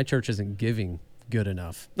like, man, my church isn't giving good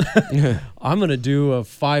enough. I'm going to do a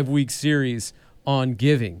 5-week series on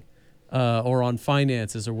giving or on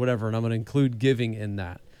finances or whatever, and I'm going to include giving in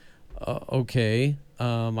that. Okay,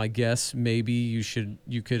 I guess maybe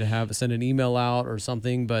you could send an email out or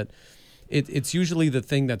something, but it's usually the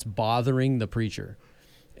thing that's bothering the preacher.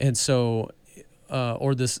 And so,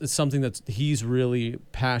 or this is something that he's really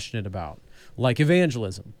passionate about, like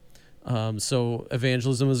evangelism. So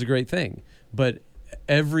evangelism is a great thing, but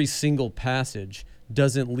every single passage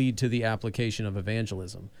doesn't lead to the application of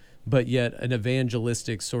evangelism. But yet an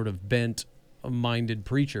evangelistic sort of bent-minded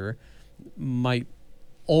preacher might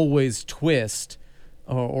always twist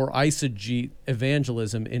or eisegete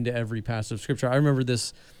evangelism into every passage of Scripture. I remember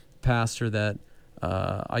this pastor that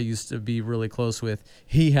I used to be really close with.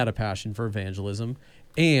 He had a passion for evangelism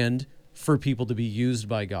and for people to be used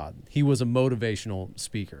by God. He was a motivational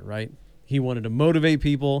speaker, right? He wanted to motivate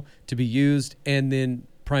people to be used and then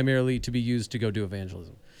primarily to be used to go do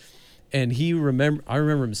evangelism. And I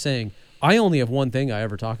remember him saying, I only have one thing I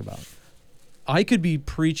ever talk about. I could be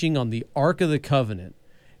preaching on the Ark of the Covenant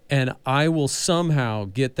and I will somehow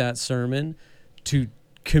get that sermon to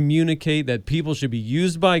communicate that people should be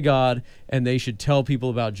used by God and they should tell people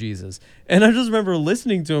about Jesus. And I just remember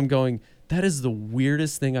listening to him going, that is the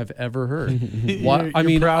weirdest thing I've ever heard.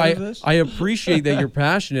 I appreciate that you're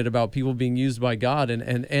passionate about people being used by God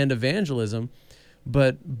and evangelism,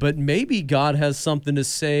 but maybe God has something to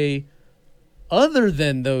say other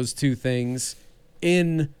than those two things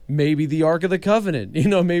in maybe the Ark of the Covenant.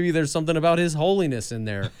 Maybe there's something about his holiness in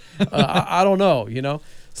there. I don't know,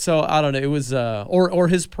 So I don't know. It was or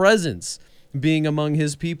his presence being among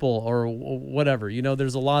his people or whatever.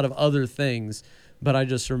 There's a lot of other things, but I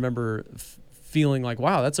just remember feeling like,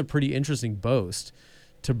 wow, that's a pretty interesting boast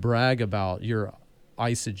to brag about your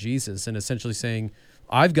eisegesis and essentially saying,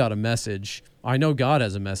 I've got a message. I know God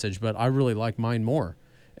has a message, but I really like mine more.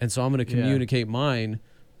 And so I'm going to communicate mine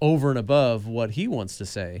over and above what he wants to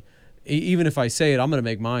say. Even if I say it, I'm going to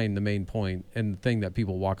make mine the main point and the thing that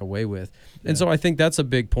people walk away with. Yeah. And so I think that's a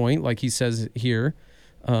big point. Like he says here,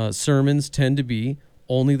 sermons tend to be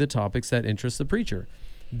only the topics that interest the preacher.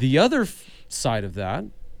 The other side of that,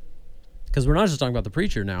 because we're not just talking about the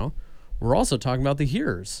preacher now, we're also talking about the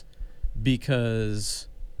hearers, because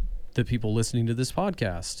the people listening to this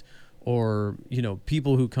podcast or,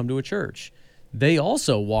 people who come to a church, they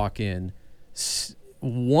also walk in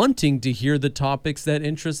wanting to hear the topics that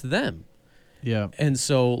interest them. Yeah. And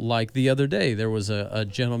so like the other day, there was a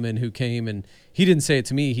gentleman who came and he didn't say it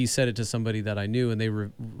to me. He said it to somebody that I knew, and they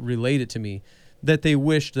relayed it to me that they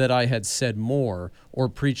wished that I had said more or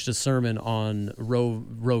preached a sermon on Roe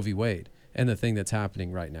v. Wade and the thing that's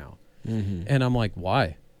happening right now. Mm-hmm. And I'm like,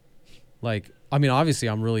 why? Obviously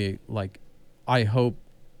I'm really I hope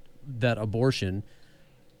that abortion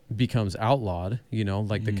becomes outlawed,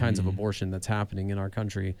 the kinds of abortion that's happening in our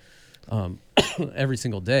country every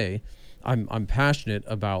single day. I'm passionate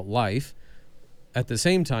about life. At the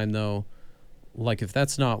same time, though, if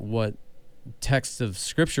that's not what texts of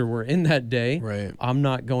Scripture were in that day, right, I'm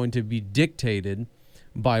not going to be dictated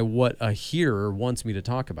by what a hearer wants me to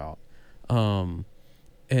talk about.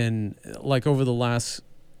 And over the last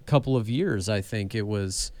couple of years, I think it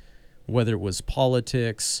was, whether it was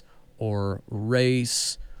politics or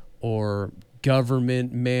race or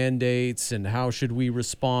government mandates and how should we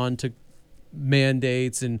respond to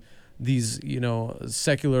mandates and these,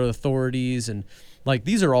 secular authorities, and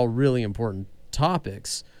these are all really important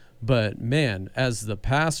topics. But man, as the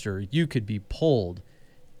pastor, you could be pulled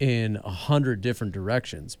in 100 different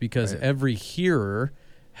directions because every hearer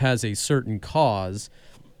has a certain cause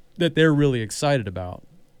that they're really excited about.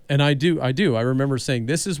 And I do. I remember saying,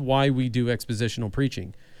 this is why we do expositional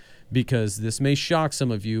preaching, because this may shock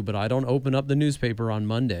some of you, but I don't open up the newspaper on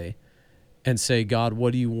Monday and say, God,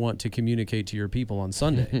 what do you want to communicate to your people on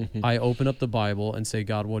Sunday? I open up the Bible and say,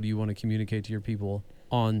 God, what do you want to communicate to your people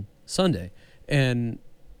on Sunday? And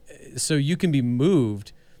so you can be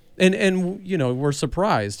moved. And we're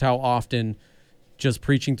surprised how often just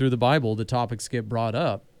preaching through the Bible, the topics get brought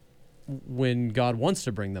up when God wants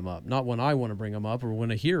to bring them up, not when I want to bring them up or when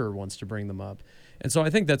a hearer wants to bring them up. And so I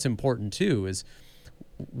think that's important too, is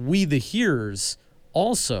we, the hearers,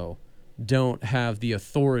 also don't have the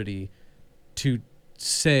authority to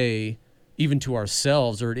say, even to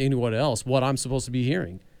ourselves or to anyone else, what I'm supposed to be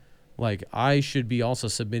hearing. Like, I should be also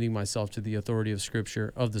submitting myself to the authority of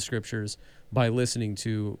Scripture, of the Scriptures, by listening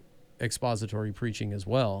to expository preaching as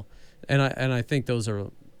well. And I think those are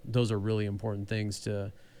really important things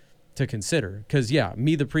to consider. Because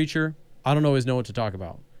me, the preacher, I don't always know what to talk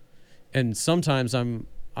about, and sometimes I'm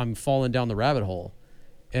falling down the rabbit hole,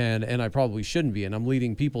 and I probably shouldn't be, and I'm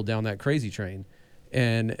leading people down that crazy train,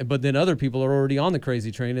 but then other people are already on the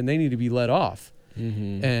crazy train and they need to be let off.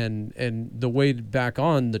 Mm-hmm. And the way back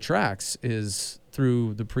on the tracks is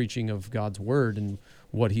through the preaching of God's word and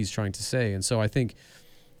what he's trying to say. And so I think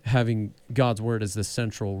having God's word as the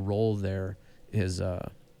central role there is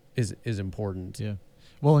important. Yeah.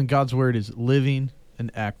 Well, and God's word is living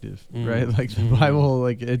and active, right? Like the Mm-hmm. Bible,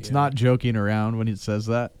 like it's not joking around when it says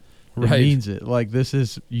that. It Right. means it. Like this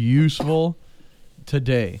is useful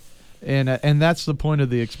today. And that's the point of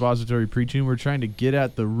the expository preaching. We're trying to get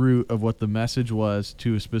at the root of what the message was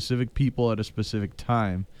to a specific people at a specific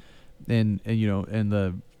time. And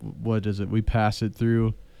what is it? We pass it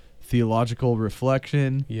through theological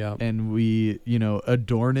reflection. Yeah. And we,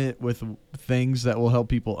 adorn it with things that will help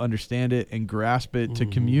people understand it and grasp it to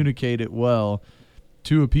communicate it well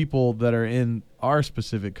to a people that are in our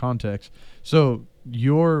specific context. So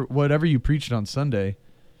whatever you preached on Sunday,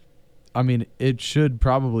 I mean, it should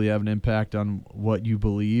probably have an impact on what you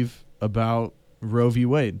believe about Roe v.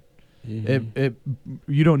 Wade.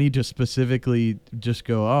 Mm-hmm. You don't need to specifically just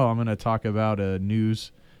go, I'm going to talk about a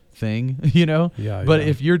news thing, Yeah. But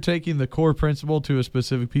if you're taking the core principle to a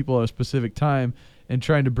specific people at a specific time and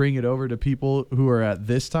trying to bring it over to people who are at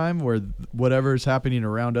this time where whatever is happening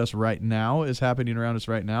around us right now is happening around us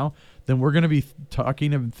right now, then we're going to be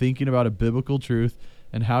talking and thinking about a biblical truth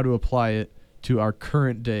and how to apply it to our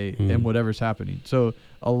current day and whatever's happening. So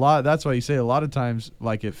that's why you say a lot of times,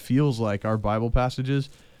 like, it feels like our Bible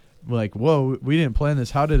passages, like, whoa, we didn't plan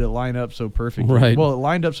this. How did it line up so perfectly? Right. Well, it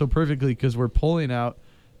lined up so perfectly because we're pulling out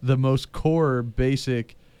the most core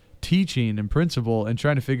basic teaching and principle and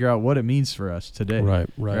trying to figure out what it means for us today.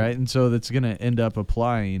 Right. And so that's going to end up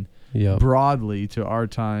applying broadly to our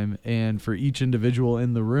time, and for each individual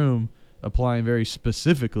in the room applying very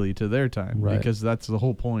specifically to their time, because that's the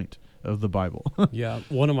whole point of the Bible. Yeah.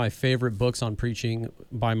 One of my favorite books on preaching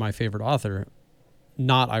by my favorite author,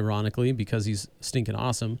 not ironically because he's stinking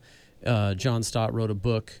awesome, John Stott wrote a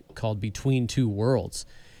book called Between Two Worlds,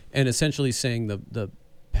 and essentially saying the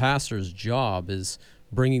pastor's job is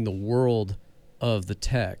bringing the world of the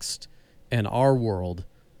text and our world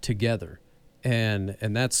together, and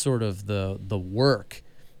that's sort of the work.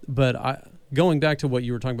 But going back to what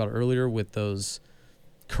you were talking about earlier with those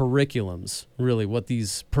curriculums, really what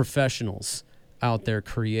these professionals out there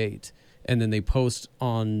create, and then they post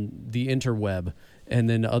on the interweb, and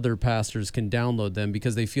then other pastors can download them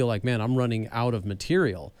because they feel like, man, I'm running out of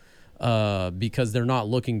material, because they're not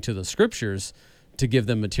looking to the scriptures to give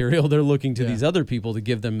them material. They're looking to these other people to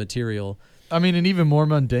give them material. I mean, and even more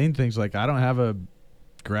mundane things, like I don't have a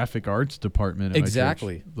graphic arts department at my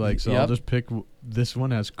church. Like, so I'll just pick this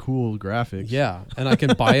one has cool graphics. Yeah, and I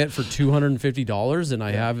can buy it for $250, and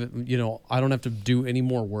I have it. I don't have to do any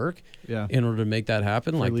more work. In order to make that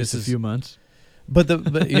happen. For like at least this a few months. But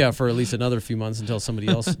for at least another few months until somebody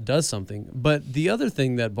else does something. But the other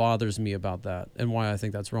thing that bothers me about that, and why I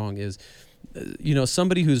think that's wrong, is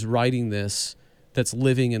somebody who's writing this that's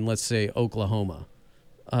living in, let's say, Oklahoma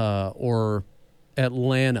or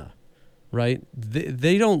Atlanta. Right?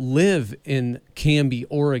 They don't live in Canby,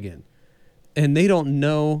 Oregon, and they don't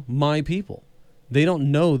know my people. They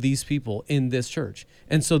don't know these people in this church.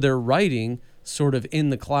 And so they're writing sort of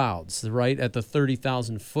in the clouds, right, at the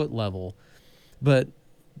 30,000 foot level. But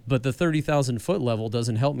the 30,000 foot level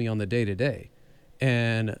doesn't help me on the day-to-day.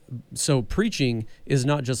 And so preaching is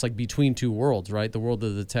not just like between two worlds, right? The world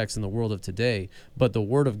of the text and the world of today, but the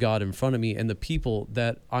word of God in front of me and the people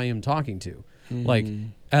that I am talking to. Like,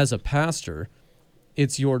 as a pastor,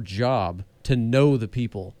 it's your job to know the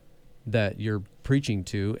people that you're preaching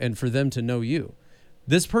to and for them to know you.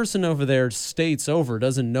 This person over there, states over,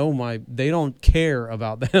 doesn't know they don't care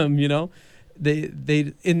about them,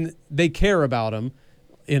 They care about them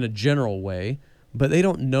in a general way, but they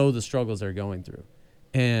don't know the struggles they're going through.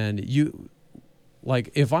 And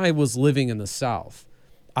if I was living in the South,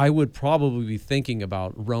 I would probably be thinking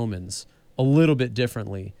about Romans a little bit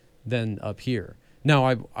differently than up here. Now,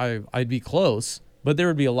 I'd be close, but there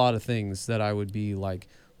would be a lot of things that I would be like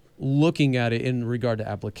looking at it in regard to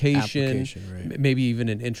application, right. Maybe even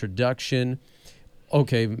an introduction.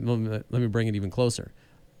 Okay, let me bring it even closer.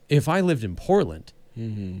 If I lived in Portland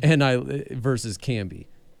and versus Canby,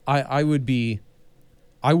 I would be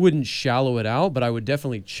I wouldn't shallow it out, but I would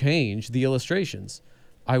definitely change the illustrations.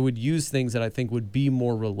 I would use things that I think would be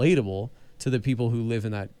more relatable to the people who live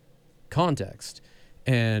in that context.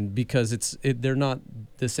 And because they're not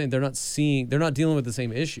the same, they're not dealing with the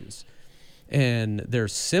same issues. And they're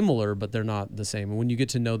similar, but they're not the same. And when you get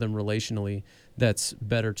to know them relationally, that's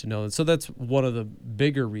better to know. And so that's one of the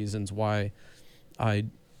bigger reasons why I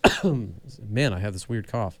have this weird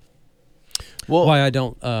cough. Well, Why I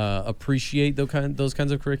don't appreciate those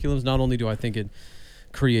kinds of curriculums. Not only do I think it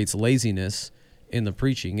creates laziness in the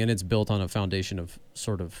preaching, and it's built on a foundation of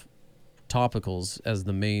sort of topicals as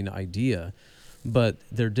the main idea, but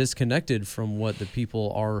they're disconnected from what the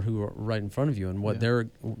people are who are right in front of you and what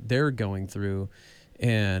they're going through,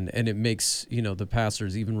 and it makes the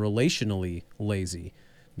pastors even relationally lazy,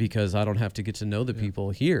 because I don't have to get to know the people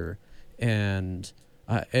here. And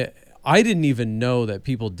I didn't even know that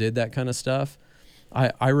people did that kind of stuff.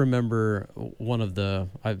 I remember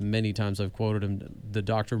many times I've quoted him, the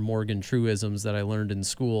Dr. Morgan truisms that I learned in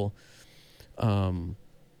school. The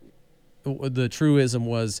truism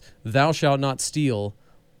was, "Thou shalt not steal,"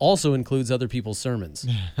 also includes other people's sermons.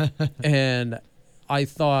 And I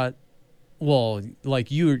thought, well,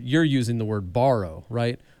 like you're using the word borrow,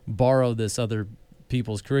 right? Borrow this other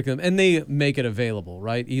people's curriculum, and they make it available,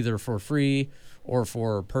 right? Either for free or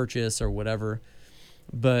for purchase or whatever.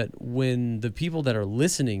 But when the people that are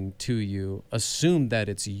listening to you assume that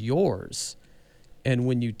it's yours, and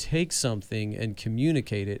when you take something and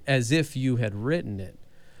communicate it as if you had written it,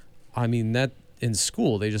 I mean, that in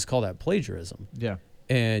school, they just call that plagiarism. Yeah.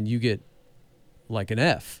 And you get like an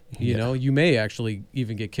F, you know, you may actually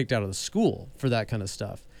even get kicked out of the school for that kind of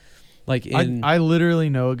stuff. Like I literally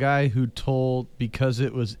know a guy who told, because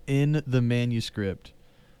it was in the manuscript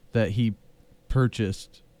that he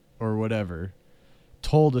purchased or whatever,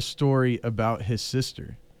 told a story about his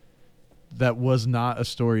sister that was not a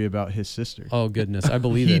story about his sister. Oh, goodness. I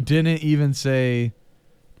believe He it. didn't even say,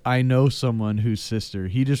 "I know someone whose sister."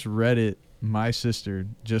 He just read it, "My sister,"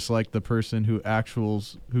 just like the person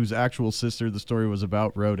whose actual sister the story was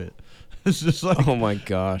about wrote it. It's just like, oh my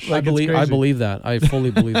gosh. Like, I it's crazy. believe that. I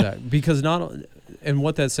fully believe that. Because and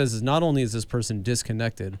what that says is, not only is this person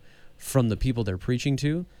disconnected from the people they're preaching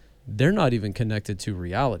to, they're not even connected to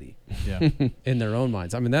reality Yeah. in their own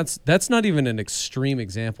minds. I mean, that's not even an extreme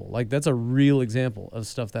example. Like, that's a real example of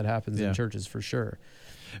stuff that happens in churches for sure.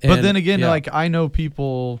 But then again, like, I know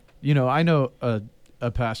people, I know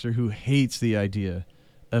a pastor who hates the idea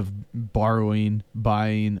of buying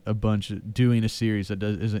a bunch, doing a series that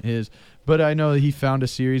isn't his. But I know that he found a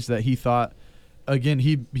series that he thought, again,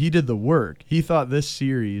 he did the work. He thought this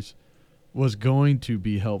series was going to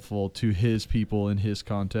be helpful to his people in his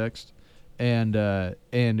context,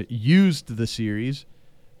 and used the series,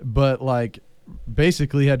 but like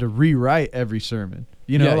basically had to rewrite every sermon.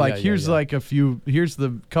 Here's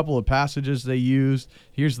the couple of passages they used.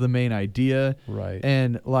 Here's the main idea. Right.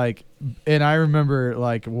 And I remember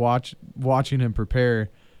like watching him prepare,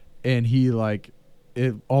 and he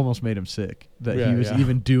it almost made him sick that he was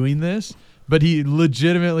even doing this. But he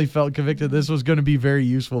legitimately felt convicted this was going to be very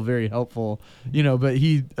useful, very helpful, but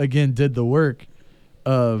he, again, did the work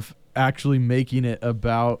of actually making it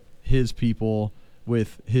about his people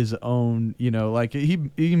with his own,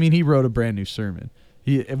 he wrote a brand new sermon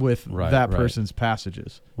with person's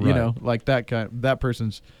passages, that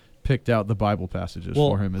person's picked out the Bible passages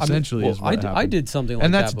for him, essentially. Is what happened. I did something like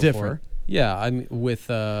and that's that before. Different. Yeah, I'm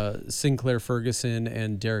with Sinclair Ferguson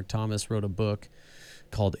and Derek Thomas wrote a book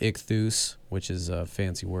called Ichthus, which is a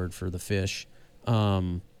fancy word for the fish.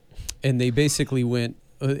 And they basically went,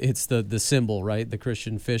 it's the symbol, right? The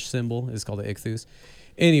Christian fish symbol is called the Ichthus.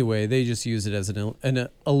 Anyway, they just use it as an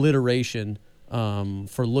alliteration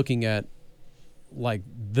for looking at like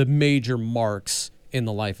the major marks in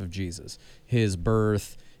the life of Jesus. His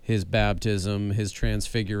birth, his baptism, his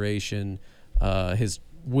transfiguration, his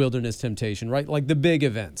wilderness temptation, right? Like the big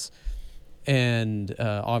events. And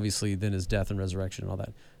obviously then his death and resurrection and all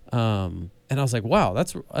that. And I was like, wow,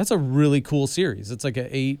 that's a really cool series. It's like an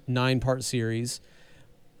 8-9 part series,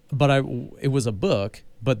 but it was a book,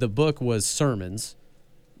 but the book was sermons.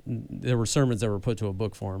 There were sermons that were put to a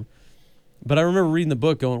book form. But I remember reading the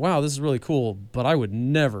book going, wow, this is really cool, but I would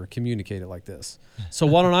never communicate it like this. So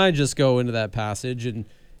why don't I just go into that passage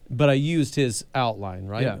but I used his outline,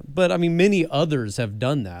 right? Yeah. But I mean, many others have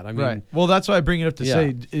done that. I mean, right. Well, that's why I bring it up to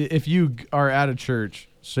say, if you are at a church,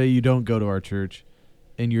 say you don't go to our church,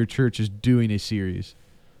 and your church is doing a series,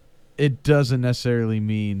 it doesn't necessarily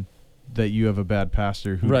mean that you have a bad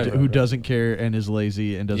pastor who doesn't care and is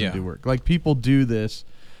lazy and doesn't do work. Like, people do this,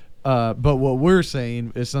 but what we're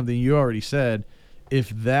saying is something you already said, if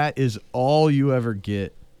that is all you ever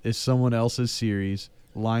get is someone else's series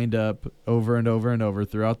lined up over and over and over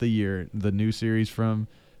throughout the year, the new series from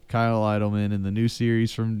Kyle Idleman and the new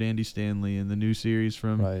series from Andy Stanley and the new series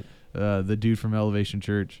from the dude from Elevation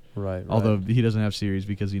Church. Right. Although he doesn't have series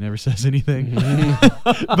because he never says anything.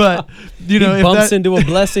 But he bumps into a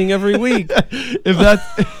blessing every week. If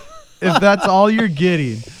that's all you're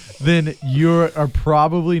getting, then you are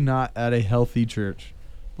probably not at a healthy church.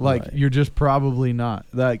 Like you're just probably not.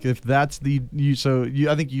 Like if that's I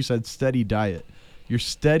think you said steady diet. Your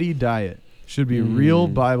steady diet should be real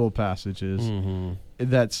Bible passages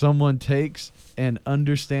that someone takes and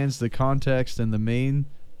understands the context and the main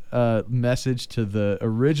message to the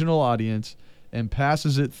original audience and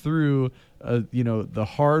passes it through the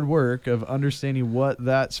hard work of understanding what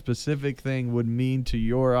that specific thing would mean to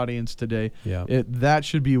your audience today. Yeah. That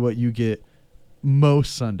should be what you get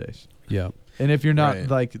most Sundays. Yeah. And if you're not,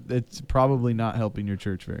 it's probably not helping your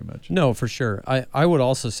church very much. No, for sure. I would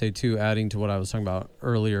also say, too, adding to what I was talking about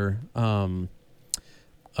earlier,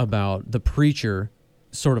 about the preacher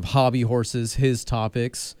sort of hobby horses his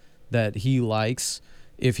topics that he likes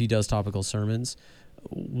if he does topical sermons.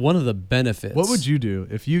 One of the benefits. What would you do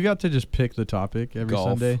if you got to just pick the topic every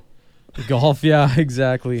Sunday? Golf, yeah,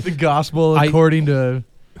 exactly. The gospel according to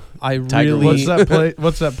Tiger.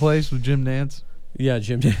 What's that place with Jim Nance? Yeah,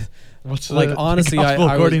 Jim Nance. What's honestly,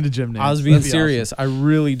 according to Jim Nance? I was being serious. Awesome. I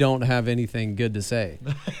really don't have anything good to say.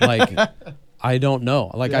 Like, I don't know.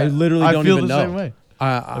 Like, I literally don't even know.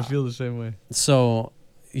 I feel the same way. So,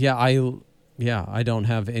 yeah, I don't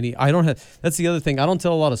have any. That's the other thing. I don't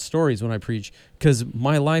tell a lot of stories when I preach because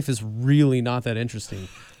my life is really not that interesting.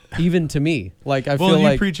 Even to me, like I feel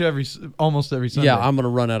like you preach almost every Sunday. Yeah, I'm gonna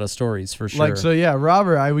run out of stories for sure. Like so, yeah, Rob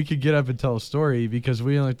or we could get up and tell a story because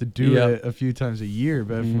we only have to do it a few times a year.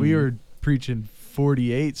 But if we were preaching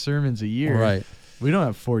 48 sermons a year, right? We don't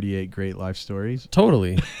have 48 great life stories.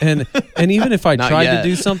 Totally, and even if I tried to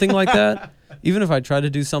do something like that,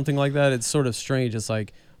 it's sort of strange. It's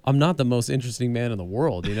like I'm not the most interesting man in the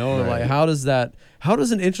world, you know? Or like, how does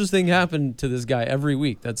an interesting happen to this guy every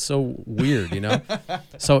week? That's so weird, you know?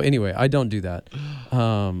 So anyway, I don't do that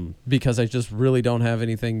because I just really don't have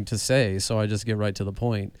anything to say. So I just get right to the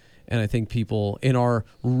point. And I think people in our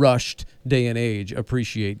rushed day and age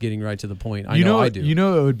appreciate getting right to the point. I know I do. You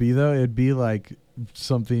know what it would be, though? It'd be like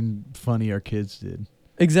something funny our kids did.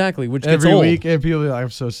 Exactly, which every gets old. week, and people be like,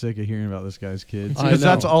 "I'm so sick of hearing about this guy's kids." Because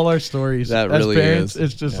that's all our stories. That as really parents, is.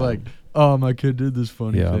 It's just like, "Oh, my kid did this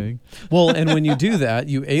funny thing." Well, and when you do that,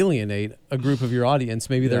 you alienate a group of your audience.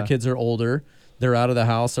 Maybe their kids are older, they're out of the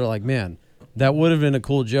house. They're like, "Man, that would have been a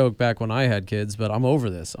cool joke back when I had kids, but I'm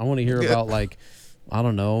over this. I want to hear about like, I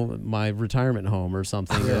don't know, my retirement home or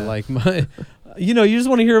something, or like my." You know, you just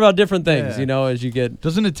want to hear about different things, you know, as you get...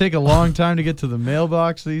 Doesn't it take a long time to get to the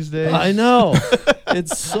mailbox these days? I know.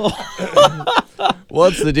 It's so...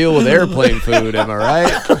 What's the deal with airplane food, am I right?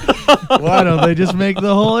 Why don't they just make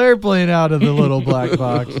the whole airplane out of the little black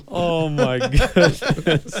box? Oh, my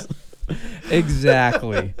goodness.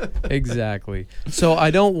 Exactly. So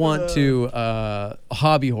I don't want to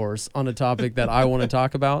hobby horse on a topic that I want to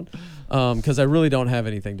talk about because I really don't have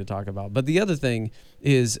anything to talk about. But the other thing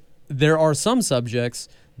is... there are some subjects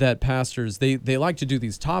that pastors, they like to do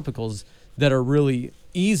these topicals that are really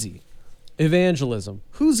easy. Evangelism.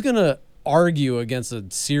 Who's going to argue against a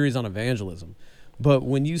series on evangelism? But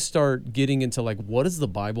when you start getting into like, what does the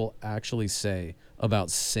Bible actually say about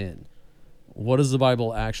sin? What does the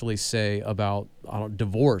Bible actually say about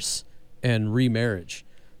divorce and remarriage?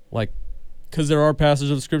 Like, because there are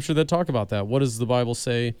passages of Scripture that talk about that. What does the Bible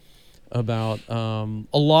say about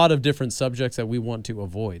a lot of different subjects that we want to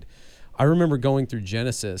avoid? I remember going through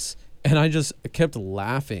Genesis, and I just kept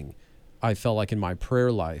laughing, I felt like, in my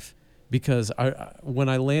prayer life, because when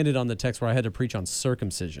I landed on the text where I had to preach on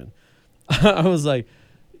circumcision, I was like,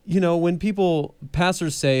 you know, when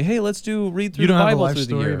pastors say, hey, let's read through the Bible through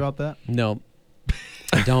the year. You don't have a life story about that? No,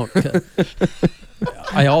 I don't.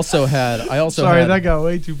 I also Sorry, that got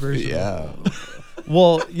way too personal. Yeah.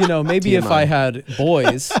 Well, you know, maybe if I had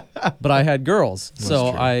boys, but I had girls. That's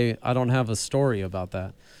so true. I don't have a story about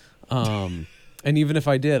that. And even if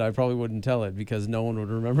I did, I probably wouldn't tell it because no one would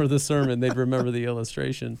remember the sermon. They'd remember the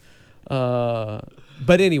illustration. But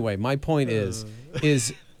anyway, my point is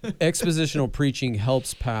expositional preaching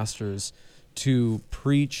helps pastors to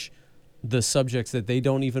preach the subjects that they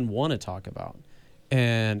don't even want to talk about.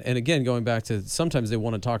 And again, going back to sometimes they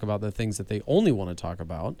want to talk about the things that they only want to talk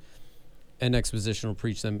about. And expositional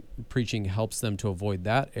preaching helps them to avoid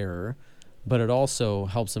that error, but it also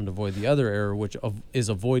helps them to avoid the other error, which is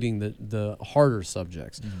avoiding the harder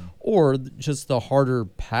subjects or just the harder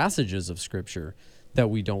passages of Scripture that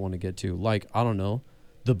we don't want to get to. Like, I don't know,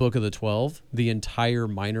 the Book of the 12, the entire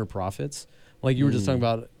minor prophets. Like you were just talking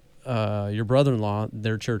about your brother-in-law,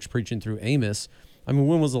 their church preaching through Amos. I mean,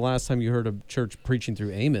 when was the last time you heard a church preaching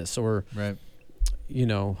through Amos or,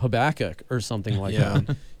 Habakkuk or something like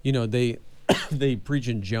that? They preach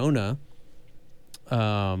in Jonah.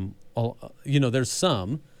 There's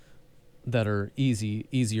some that are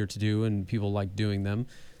easier to do, and people like doing them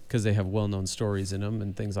because they have well-known stories in them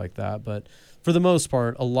and things like that. But for the most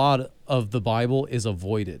part, a lot of the Bible is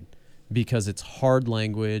avoided because it's hard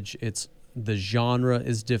language. The genre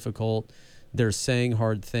is difficult. They're saying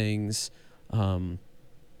hard things. But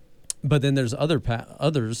then there's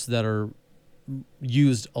others that are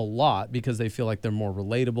used a lot because they feel like they're more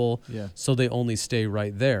relatable. Yeah. So they only stay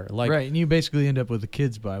right there. Right. And you basically end up with a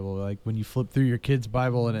kid's Bible. Like when you flip through your kid's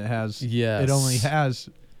Bible and it only has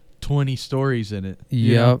 20 stories in it.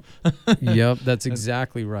 Yep. Yep. That's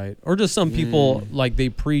exactly right. Or just some people like they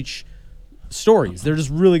preach stories. They're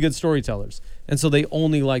just really good storytellers. And so they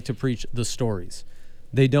only like to preach the stories.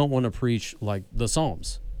 They don't want to preach like the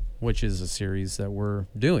Psalms, which is a series that we're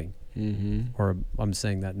doing. Mm-hmm. Or I'm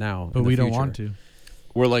saying that now. But we don't want to.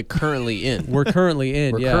 We're like currently in. We're currently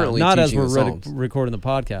in, currently not as teaching we're recording the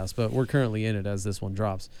podcast, but we're currently in it as this one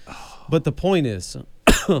drops. But the point is,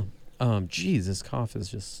 this cough is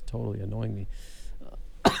just totally annoying me.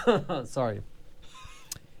 Sorry.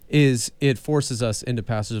 Is it forces us into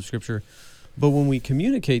passages of Scripture. But when we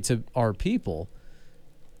communicate to our people,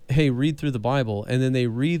 hey, read through the Bible, and then they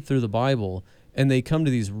read through the Bible, and they come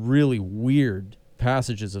to these really weird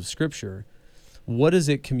passages of Scripture, what is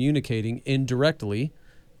it communicating indirectly?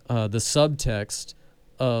 The subtext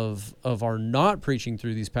of our not preaching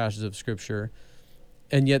through these passages of Scripture,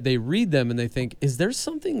 and yet they read them and they think, is there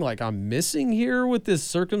something like I'm missing here with this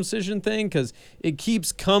circumcision thing? Because it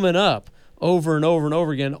keeps coming up over and over and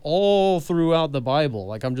over again all throughout the Bible.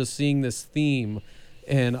 Like I'm just seeing this theme,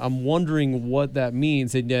 and I'm wondering what that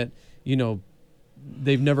means, and yet,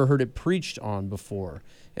 they've never heard it preached on before.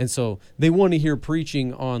 And so they want to hear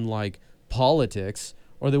preaching on like politics,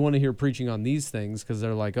 or they want to hear preaching on these things because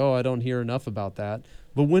they're like, oh, I don't hear enough about that.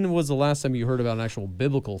 But when was the last time you heard about an actual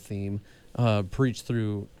biblical theme preached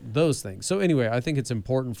through those things? So anyway, I think it's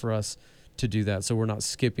important for us to do that so we're not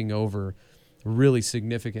skipping over really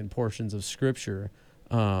significant portions of Scripture.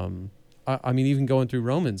 I mean, even going through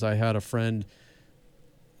Romans, I had a friend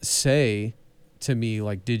say to me,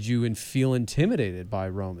 like, did you feel intimidated by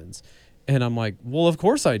Romans? And I'm like, well, of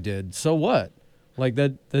course I did. So what? Like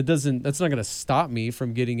that's not going to stop me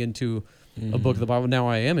from getting into a book of the Bible. Now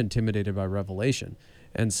I am intimidated by Revelation.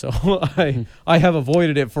 And so I have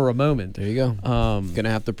avoided it for a moment. There you go. Going to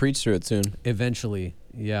have to preach through it soon. Eventually.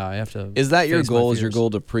 Yeah, I have to. Is that your goal? Is your goal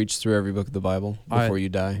to preach through every book of the Bible before you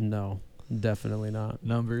die? No, definitely not.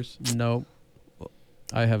 Numbers? Nope.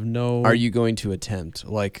 I have no. Are you going to attempt?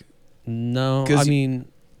 Like, no, I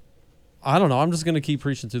mean, I don't know. I'm just going to keep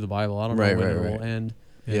preaching through the Bible. I don't know when it will end.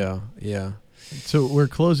 Yeah. So we're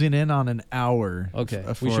closing in on an hour. Okay.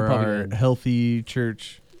 For we should probably our Healthy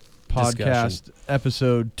Church podcast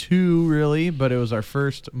episode 2, really, but it was our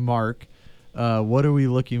first mark. What are we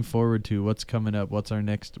looking forward to? What's coming up? What's our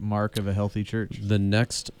next mark of a healthy church? The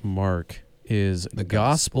next mark is the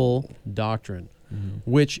gospel doctrine,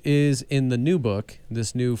 which is in the new book,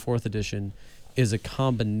 this new 4th edition, is a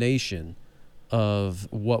combination of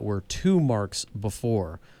what were 2 marks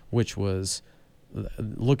before, which was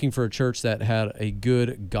looking for a church that had a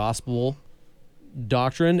good gospel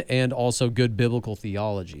doctrine and also good biblical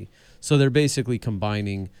theology. So they're basically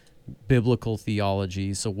combining biblical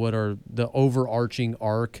theology. So what are the overarching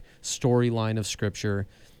arc storyline of Scripture,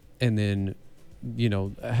 and then,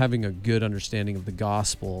 having a good understanding of the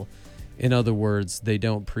gospel. In other words, they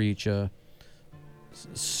don't preach a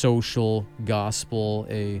social gospel,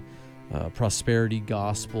 a prosperity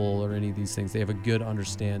gospel, or any of these things. They have a good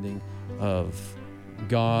understanding of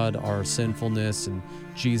God, our sinfulness, and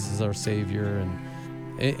Jesus, our Savior, and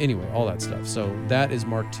anyway, all that stuff. So that is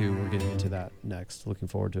Mark 2. We're getting into that next. Looking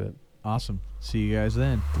forward to it. Awesome. See you guys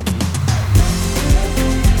then.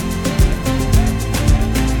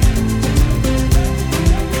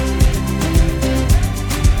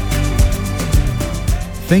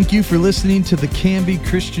 Thank you for listening to the Canby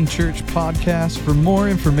Christian Church podcast. For more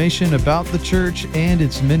information about the church and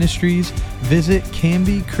its ministries, visit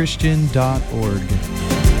canbychristian.org.